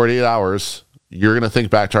guarantee in 48 hours, you're going to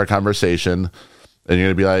think back to our conversation and you're going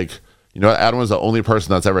to be like, you know what? Adam was the only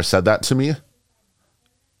person that's ever said that to me.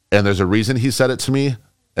 And there's a reason he said it to me.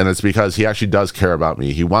 And it's because he actually does care about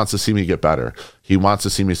me. He wants to see me get better. He wants to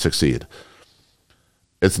see me succeed.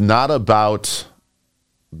 It's not about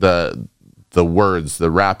the words, the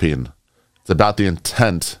rapping. It's about the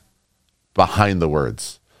intent behind the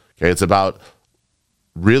words. Okay, it's about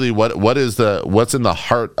really what's in the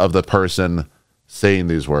heart of the person saying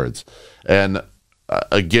these words. And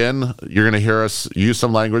again, you're going to hear us use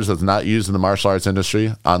some language that's not used in the martial arts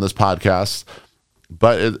industry on this podcast.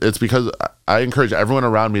 But it's because I encourage everyone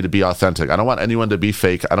around me to be authentic. I don't want anyone to be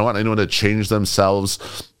fake. I don't want anyone to change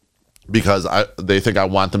themselves because they think I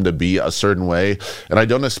want them to be a certain way. And I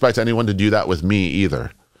don't expect anyone to do that with me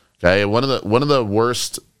either. Okay. One of the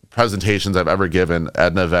worst presentations I've ever given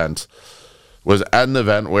at an event was at an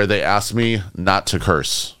event where they asked me not to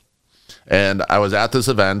curse. And I was at this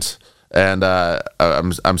event and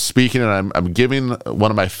I'm speaking and I'm giving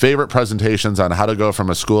one of my favorite presentations on how to go from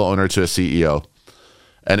a school owner to a CEO.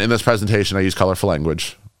 And in this presentation, I use colorful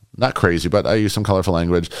language. Not crazy, but I use some colorful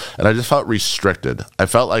language. And I just felt restricted. I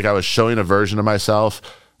felt like I was showing a version of myself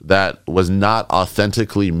that was not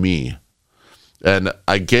authentically me. And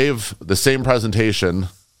I gave the same presentation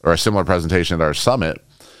or a similar presentation at our summit.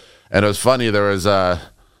 And it was funny. There was Alan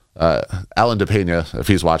DePena, if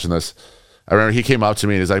he's watching this. I remember he came up to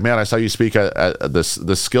me and he's like, man, I saw you speak at this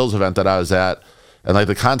skills event that I was at. And like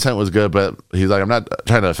the content was good, but he's like, I'm not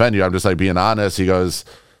trying to offend you. I'm just like being honest. He goes,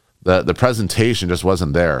 the presentation just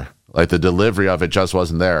wasn't there. Like the delivery of it just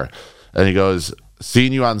wasn't there. And he goes,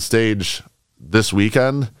 seeing you on stage this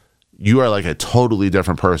weekend, you are like a totally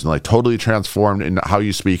different person, like totally transformed in how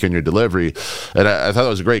you speak and your delivery. And I thought that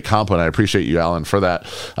was a great compliment. I appreciate you, Alan, for that.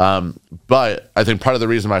 But I think part of the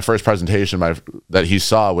reason my first presentation that he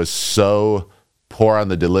saw was so poor on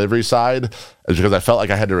the delivery side is because I felt like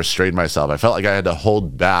I had to restrain myself. I felt like I had to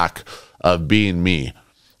hold back of being me.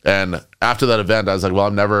 And after that event, I was like, well,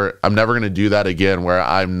 I'm never going to do that again where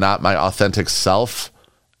I'm not my authentic self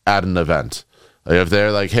at an event. Like if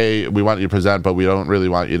they're like, hey, we want you to present, but we don't really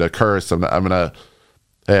want you to curse, I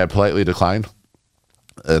politely decline.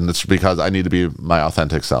 And it's because I need to be my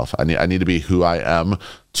authentic self. I need to be who I am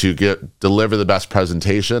to deliver the best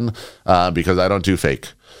presentation because I don't do fake.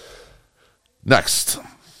 Next,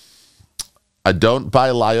 I don't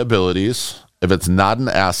buy liabilities. If it's not an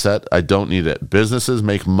asset, I don't need it. Businesses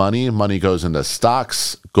make money. Money goes into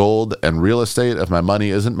stocks, gold, and real estate. If my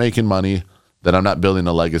money isn't making money, then I'm not building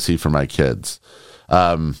a legacy for my kids.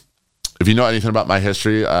 If you know anything about my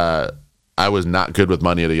history, I was not good with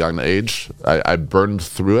money at a young age. I burned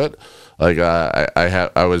through it. Like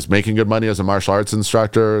I was making good money as a martial arts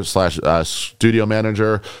instructor / studio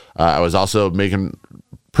manager. I was also making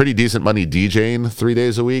pretty decent money DJing 3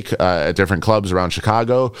 days a week at different clubs around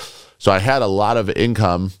Chicago. So I had a lot of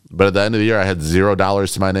income, but at the end of the year, I had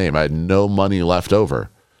 $0 to my name. I had no money left over.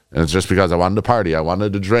 And it's just because I wanted to party. I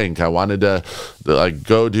wanted to drink. I wanted to like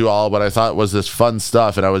go do all what I thought was this fun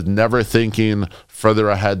stuff. And I was never thinking further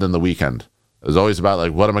ahead than the weekend. It was always about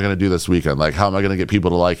like, what am I going to do this weekend? Like, how am I going to get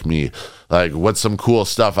people to like me? Like, what's some cool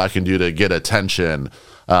stuff I can do to get attention?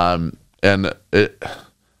 If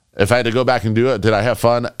I had to go back and do it, did I have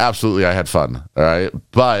fun? Absolutely, I had fun. All right.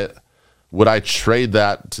 But would I trade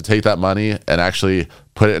that to take that money and actually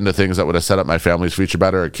put it into things that would have set up my family's future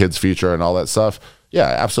better, or kids' future and all that stuff? Yeah,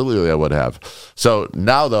 absolutely, I would have. So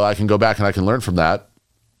now, though, I can go back and I can learn from that.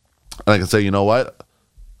 And I can say, you know what?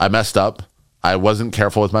 I messed up. I wasn't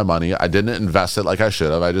careful with my money. I didn't invest it like I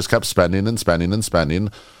should have. I just kept spending and spending and spending.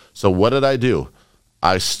 So what did I do?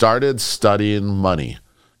 I started studying money.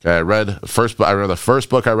 Okay, I read the first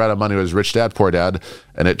book I read on money was Rich Dad, Poor Dad,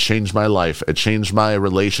 and it changed my life. It changed my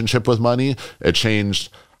relationship with money. It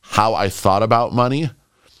changed how I thought about money.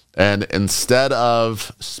 And instead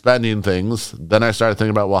of spending things, then I started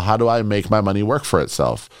thinking about, well, how do I make my money work for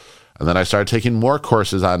itself? And then I started taking more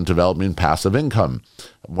courses on developing passive income,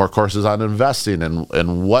 more courses on investing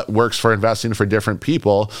and what works for investing for different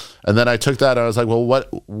people. And then I took that and I was like, well,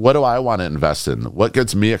 what do I want to invest in? What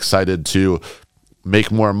gets me excited to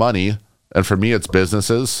make more money? And for me, it's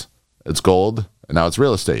businesses, it's gold, and now it's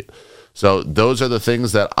real estate. So those are the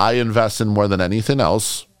things that I invest in more than anything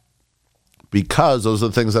else, because those are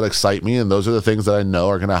the things that excite me, and those are the things that I know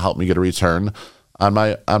are going to help me get a return on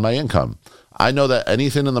my income. I know that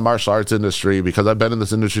anything in the martial arts industry, because I've been in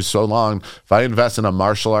this industry so long, if I invest in a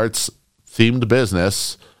martial arts themed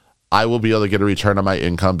business, I will be able to get a return on my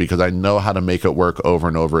income because I know how to make it work over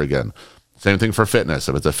and over again. Same thing for fitness.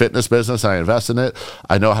 If it's a fitness business and I invest in it,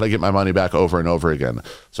 I know how to get my money back over and over again.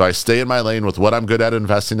 So I stay in my lane with what I'm good at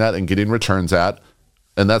investing at and getting returns at,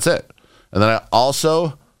 and that's it. And then I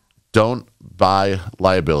also don't buy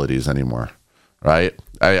liabilities anymore, right?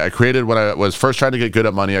 I created, when I was first trying to get good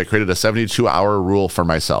at money, I created a 72-hour rule for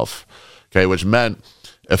myself, okay, which meant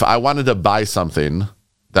if I wanted to buy something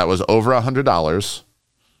that was over $100,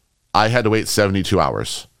 I had to wait 72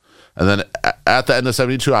 hours. And then at the end of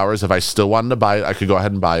 72 hours, if I still wanted to buy it, I could go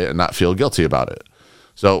ahead and buy it and not feel guilty about it.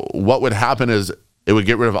 So what would happen is it would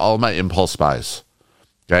get rid of all of my impulse buys,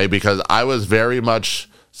 okay, because I was very much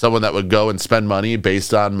someone that would go and spend money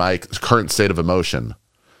based on my current state of emotion.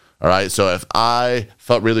 All right. So if I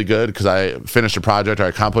felt really good because I finished a project or I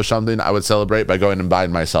accomplished something, I would celebrate by going and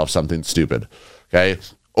buying myself something stupid. Okay.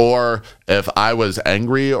 Or if I was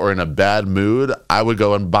angry or in a bad mood, I would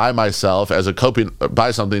go and buy myself as a coping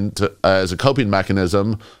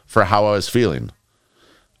mechanism for how I was feeling.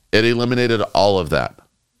 It eliminated all of that.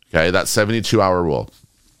 Okay. That 72-hour rule.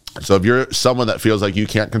 So if you're someone that feels like you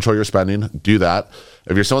can't control your spending, do that.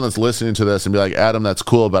 If you're someone that's listening to this and be like, Adam, that's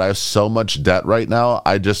cool, but I have so much debt right now,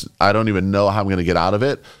 I don't even know how I'm going to get out of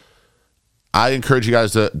it. I encourage you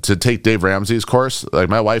guys to take Dave Ramsey's course. Like,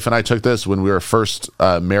 my wife and I took this when we were first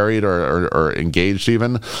married or engaged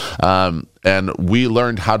even. And we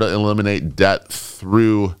learned how to eliminate debt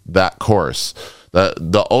through that course.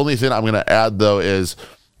 The only thing I'm going to add, though, is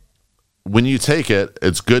when you take it,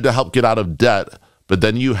 it's good to help get out of debt, but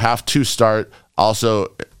then you have to start also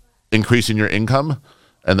increasing your income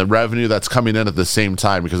and the revenue that's coming in at the same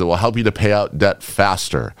time, because it will help you to pay out debt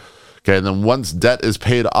faster. Okay, and then once debt is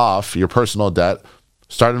paid off, your personal debt,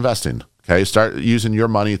 start investing. Okay, start using your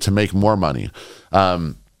money to make more money.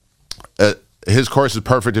 His course is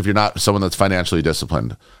perfect if you're not someone that's financially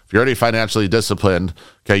disciplined. If you're already financially disciplined,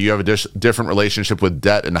 okay, you have a different relationship with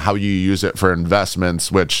debt and how you use it for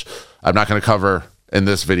investments, which I'm not going to cover in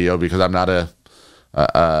this video because I'm not a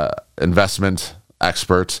investment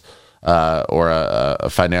expert or a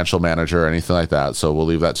financial manager or anything like that. So we'll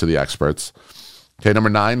leave that to the experts. Okay, number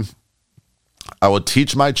 9. I will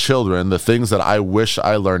teach my children the things that I wish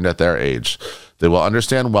I learned at their age. They will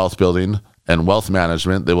understand wealth building and wealth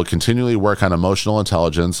management. They will continually work on emotional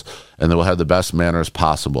intelligence, and they will have the best manners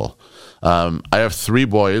possible. I have 3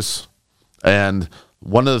 boys, and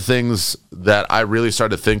one of the things that I really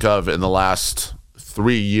started to think of in the last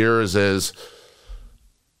 3 years is,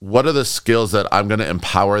 what are the skills that I'm going to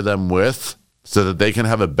empower them with so that they can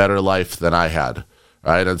have a better life than I had?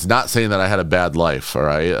 Right. It's not saying that I had a bad life. All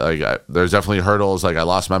right. Like, there's definitely hurdles. Like, I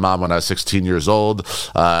lost my mom when I was 16 years old.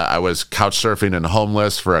 I was couch surfing and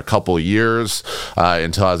homeless for a couple years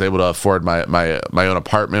until I was able to afford my own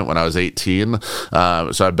apartment when I was 18.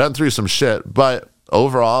 So I've been through some shit, but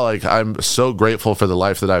overall, like, I'm so grateful for the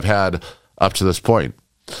life that I've had up to this point.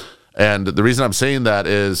 And the reason I'm saying that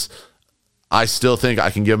is I still think I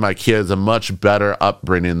can give my kids a much better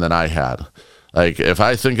upbringing than I had. Like, if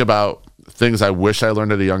I think about things I wish I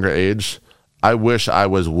learned at a younger age, I wish I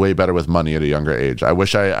was way better with money at a younger age. I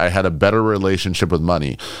wish I had a better relationship with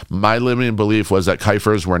money. My limiting belief was that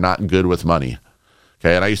Kifers were not good with money.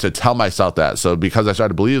 Okay, and I used to tell myself that. So because I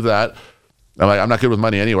started to believe that, I'm like, I'm not good with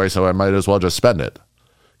money anyway, so I might as well just spend it.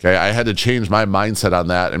 Okay, I had to change my mindset on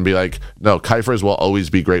that and be like, no, Kifers will always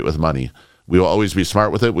be great with money. We will always be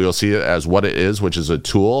smart with it. We will see it as what it is, which is a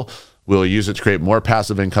tool. We will use it to create more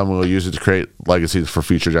passive income. We will use it to create legacies for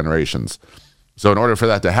future generations. So in order for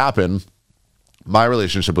that to happen, my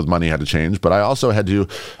relationship with money had to change, but I also had to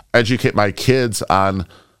educate my kids on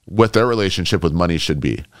what their relationship with money should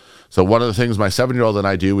be. So one of the things my 7-year-old and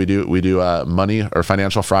I do, we do money or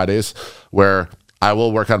financial Fridays, where I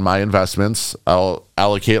will work on my investments. I'll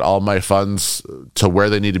allocate all my funds to where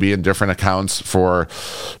they need to be in different accounts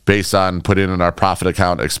based on putting in our profit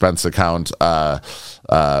account, expense account,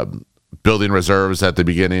 building reserves at the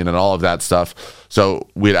beginning and all of that stuff. So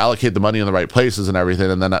we'd allocate the money in the right places and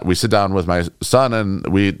everything. And then we sit down with my son and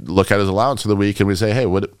we look at his allowance for the week and we say, hey,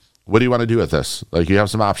 what do you want to do with this? Like, you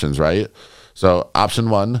have some options, right? So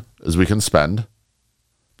option 1 is we can spend,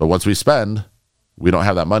 but once we spend, we don't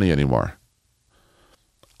have that money anymore.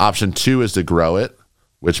 Option 2 is to grow it,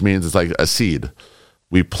 which means it's like a seed.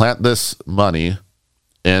 We plant this money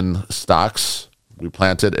in stocks. We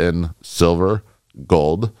plant it in silver,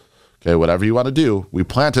 gold. Okay, whatever you want to do, we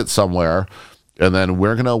plant it somewhere, and then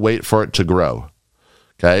we're going to wait for it to grow.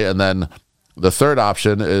 Okay, and then the third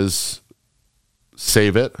option is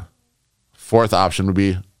save it. Fourth option would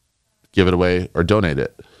be give it away or donate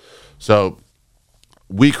it. So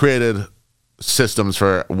we created systems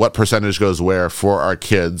for what percentage goes where for our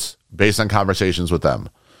kids based on conversations with them,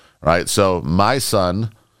 right? So my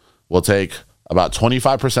son will take about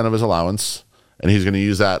 25% of his allowance, and he's going to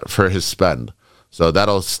use that for his spend. So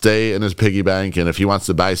that'll stay in his piggy bank, and if he wants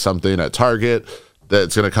to buy something at Target,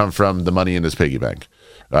 that's going to come from the money in his piggy bank,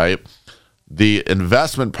 right? The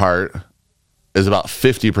investment part is about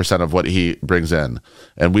 50% of what he brings in.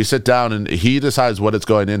 And we sit down and he decides what it's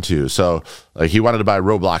going into. So like, he wanted to buy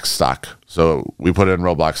Roblox stock, so we put it in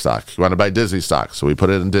Roblox stock. He wanted to buy Disney stock, so we put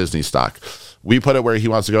it in Disney stock. We put it where he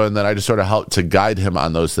wants to go, and then I just sort of help to guide him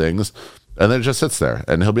on those things. And then it just sits there.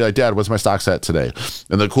 And he'll be like, Dad, what's my stocks at today?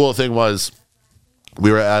 And the cool thing was,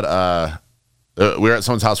 we were at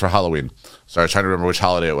someone's house for Halloween. Sorry, I was trying to remember which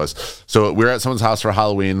holiday it was. So we were at someone's house for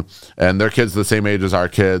Halloween, and their kids are the same age as our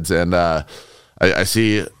kids. And I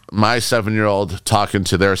see my 7-year-old talking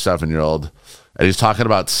to their 7-year-old, and he's talking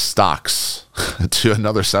about stocks to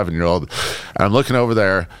another 7-year-old. And I'm looking over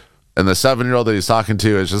there, and the 7-year-old that he's talking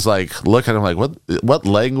to is just like, look at him like, what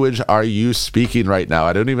language are you speaking right now?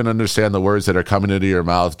 I don't even understand the words that are coming into your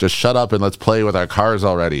mouth. Just shut up and let's play with our cars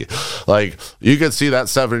already. Like, you could see that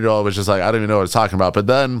 7-year-old was just like, I don't even know what it's talking about. But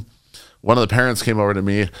then one of the parents came over to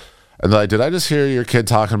me, and they're like, did I just hear your kid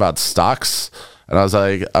talking about stocks? And I was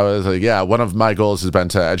like, yeah, one of my goals has been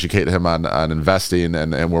to educate him on investing,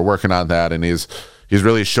 and we're working on that. And he's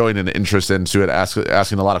really showing an interest into it,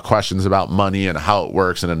 asking a lot of questions about money and how it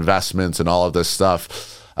works and investments and all of this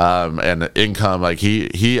stuff, and income. Like,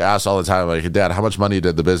 he asks all the time, like, Dad, how much money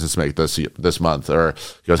did the business make this month? Or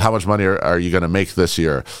he goes, how much money are you going to make this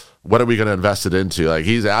year? What are we going to invest it into? Like,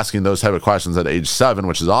 he's asking those type of questions at age 7,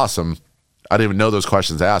 which is awesome. I didn't even know those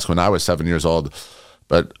questions to ask when I was 7 years old.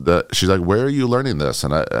 But she's like, where are you learning this?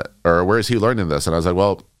 Or where is he learning this? And I was like,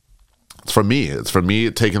 well, it's from me. It's from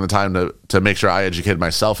me taking the time to make sure I educated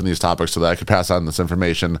myself in these topics so that I could pass on this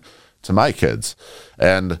information to my kids.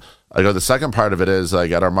 And I go, the second part of it is,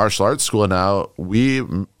 like, at our martial arts school now, we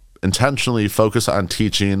intentionally focus on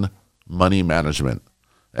teaching money management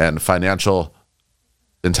and financial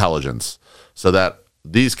intelligence so that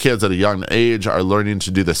these kids at a young age are learning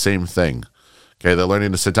to do the same thing. Okay, they're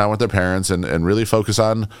learning to sit down with their parents and really focus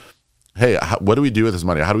on, hey, what do we do with this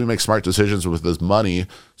money? How do we make smart decisions with this money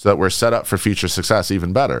so that we're set up for future success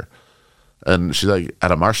even better? And she's like,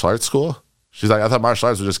 at a martial arts school? She's like, I thought martial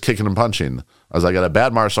arts was just kicking and punching. I was like, at a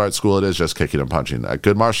bad martial arts school, it is just kicking and punching. At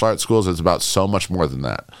good martial arts schools, it's about so much more than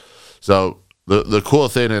that. So the cool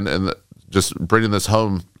thing, and just bringing this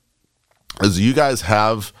home, is you guys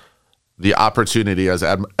have the opportunity, as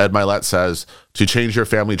Ed Milet says, to change your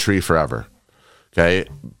family tree forever. Okay,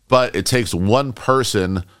 but it takes one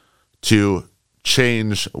person to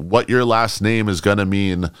change what your last name is going to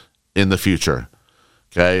mean in the future.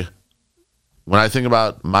 Okay, when I think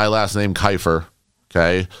about my last name, Kiefer,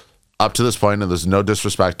 okay, up to this point, and there's no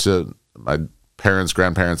disrespect to my parents,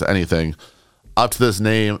 grandparents, anything, up to this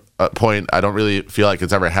point, I don't really feel like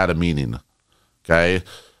it's ever had a meaning. Okay,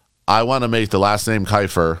 I want to make the last name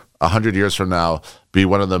Kiefer 100 years from now be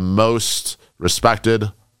one of the most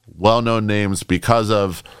respected, well-known names because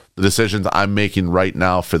of the decisions I'm making right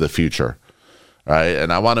now for the future, right?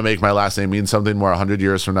 And I want to make my last name mean something more 100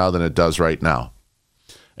 years from now than it does right now.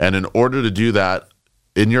 And in order to do that,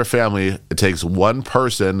 in your family, it takes one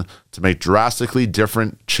person to make drastically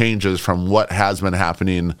different changes from what has been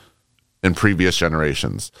happening in previous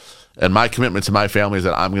generations. And my commitment to my family is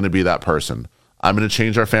that I'm going to be that person. I'm going to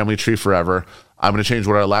change our family tree forever. I'm going to change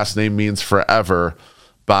what our last name means forever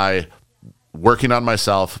by working on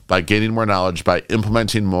myself, by gaining more knowledge, by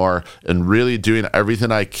implementing more, and really doing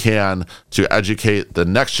everything I can to educate the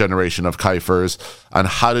next generation of Kifers on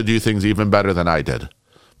how to do things even better than I did.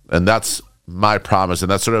 And that's my promise.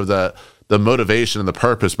 And that's sort of the motivation and the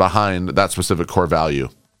purpose behind that specific core value.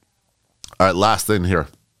 All right, last thing here,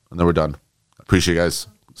 and then we're done. Appreciate you guys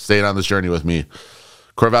staying on this journey with me.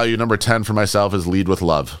 Core value number 10 for myself is lead with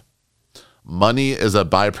love. Money is a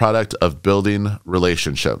byproduct of building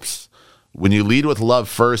relationships. When you lead with love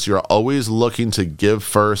first, you're always looking to give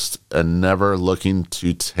first and never looking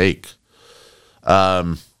to take.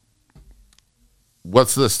 What's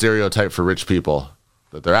the stereotype for rich people?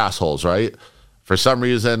 That they're assholes, right? For some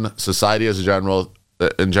reason, society in general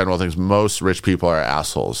thinks most rich people are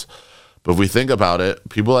assholes. But if we think about it,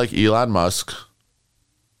 people like Elon Musk,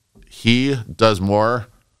 he does more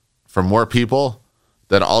for more people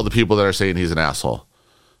than all the people that are saying he's an asshole.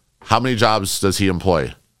 How many jobs does he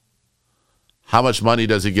employ? How much money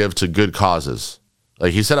does he give to good causes?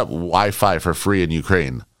 Like, he set up Wi-Fi for free in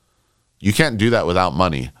Ukraine. You can't do that without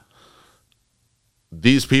money.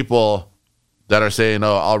 These people that are saying,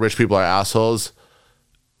 oh, all rich people are assholes,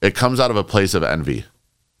 it comes out of a place of envy.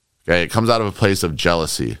 Okay, it comes out of a place of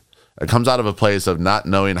jealousy. It comes out of a place of not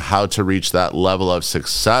knowing how to reach that level of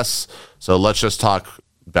success. So let's just talk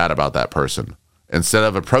bad about that person. Instead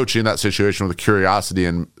of approaching that situation with curiosity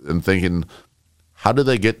and thinking, how do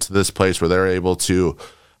they get to this place where they're able to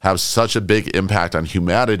have such a big impact on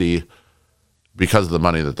humanity because of the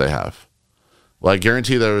money that they have? Well, I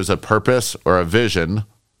guarantee there was a purpose or a vision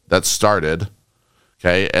that started,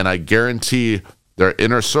 okay? And I guarantee their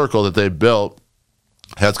inner circle that they built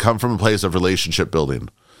has come from a place of relationship building,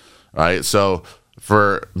 right? So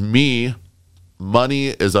for me, money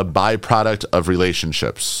is a byproduct of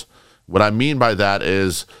relationships. What I mean by that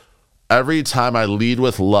is every time I lead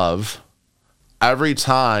with love, every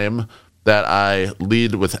time that I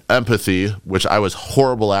lead with empathy, which I was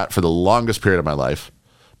horrible at for the longest period of my life,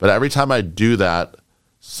 but every time I do that,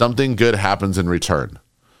 something good happens in return.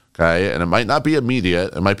 Okay. And it might not be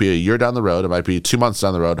immediate. It might be a year down the road. It might be 2 months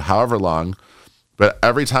down the road, however long. But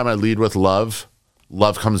every time I lead with love,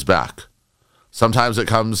 love comes back. Sometimes it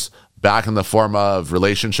comes back in the form of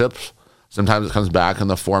relationships. Sometimes it comes back in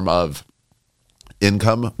the form of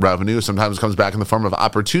income, revenue. Sometimes it comes back in the form of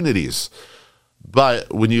opportunities.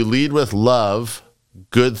 But when you lead with love,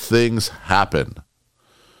 good things happen.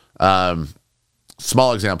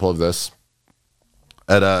 Small example of this.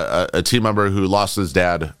 At a team member who lost his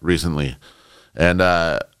dad recently.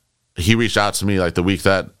 And he reached out to me like the week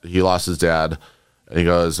that he lost his dad. And he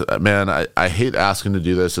goes, man, I hate asking to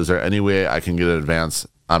do this. Is there any way I can get an advance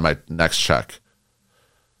on my next check?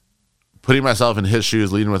 Putting myself in his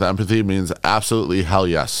shoes, leading with empathy means absolutely hell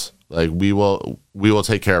yes. Like we will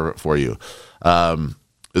take care of it for you.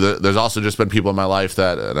 There's also just been people in my life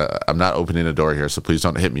that, I'm not opening a door here, so please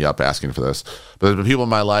don't hit me up asking for this. But there's been people in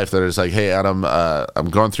my life that are just like, hey, Adam, I'm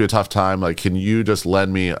going through a tough time. Like, can you just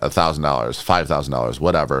lend me $1,000, $5,000,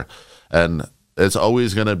 whatever? And it's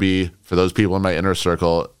always going to be, for those people in my inner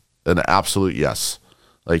circle, an absolute yes.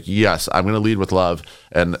 Like, yes, I'm going to lead with love.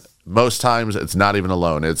 And most times it's not even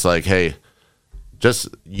alone. It's like, hey, just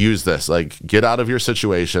use this. Like, get out of your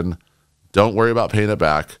situation. Don't worry about paying it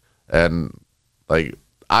back. And like,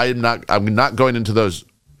 I'm not going into those,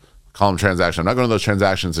 call them transactions. I'm not going to those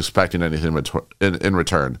transactions expecting anything in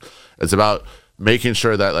return. It's about making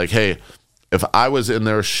sure that, like, hey, if I was in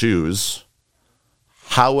their shoes,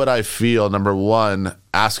 how would I feel? Number one,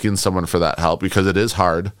 asking someone for that help, because it is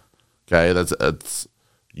hard. Okay, it's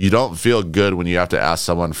you don't feel good when you have to ask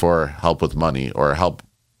someone for help with money or help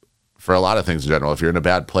for a lot of things in general. If you're in a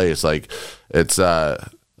bad place, like it's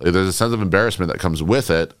there's a sense of embarrassment that comes with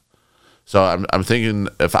it. So I'm thinking,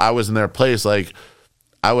 if I was in their place, like,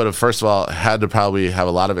 I would have, first of all, had to probably have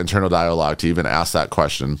a lot of internal dialogue to even ask that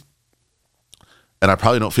question. And I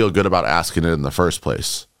probably don't feel good about asking it in the first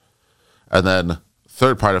place. And then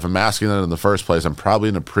third part, if I'm asking it in the first place, I'm probably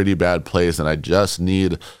in a pretty bad place, and I just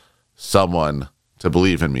need someone to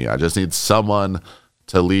believe in me. I just need someone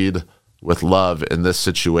to lead with love in this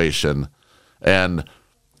situation. And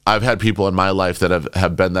I've had people in my life that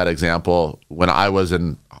have been that example when I was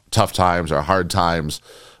in tough times or hard times,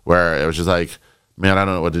 where it was just like, man, I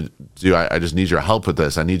don't know what to do. I just need your help with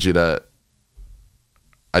this. I need you to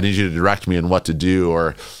direct me in what to do,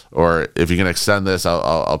 or if you can extend this,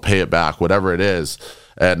 I'll pay it back, whatever it is.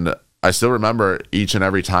 And I still remember each and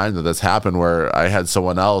every time that that's happened where I had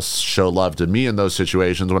someone else show love to me in those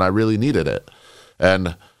situations when I really needed it.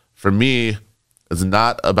 And for me, it's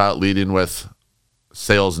not about leading with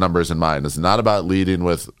sales numbers in mind. It's not about leading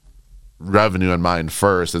with revenue in mind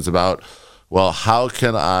first. It's about, well, how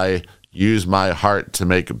can I use my heart to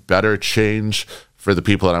make better change for the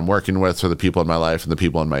people that I'm working with, for the people in my life, and the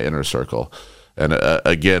people in my inner circle. And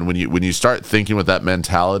again, when you start thinking with that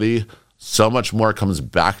mentality, so much more comes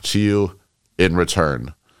back to you in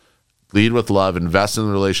return. Lead with love, invest in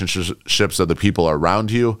the relationships of the people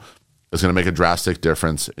around you. It's going to make a drastic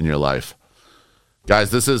difference in your life.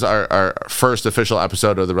 Guys, this is our first official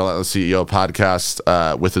episode of the Relentless CEO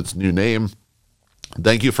Podcast with its new name.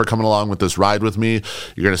 Thank you for coming along with this ride with me.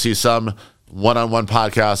 You're going to see some one-on-one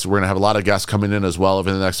podcasts. We're going to have a lot of guests coming in as well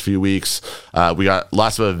over the next few weeks. We got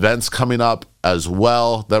lots of events coming up as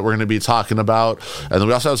well that we're going to be talking about. And then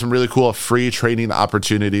we also have some really cool free training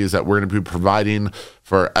opportunities that we're going to be providing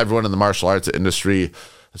for everyone in the martial arts industry.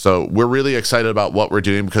 So we're really excited about what we're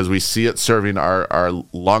doing because we see it serving our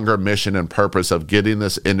longer mission and purpose of getting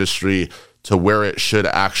this industry to where it should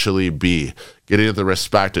actually be, getting it the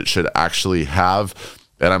respect it should actually have.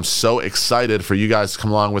 And I'm so excited for you guys to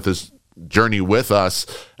come along with this journey with us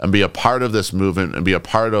and be a part of this movement and be a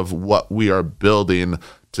part of what we are building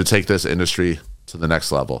to take this industry to the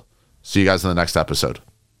next level. See you guys in the next episode.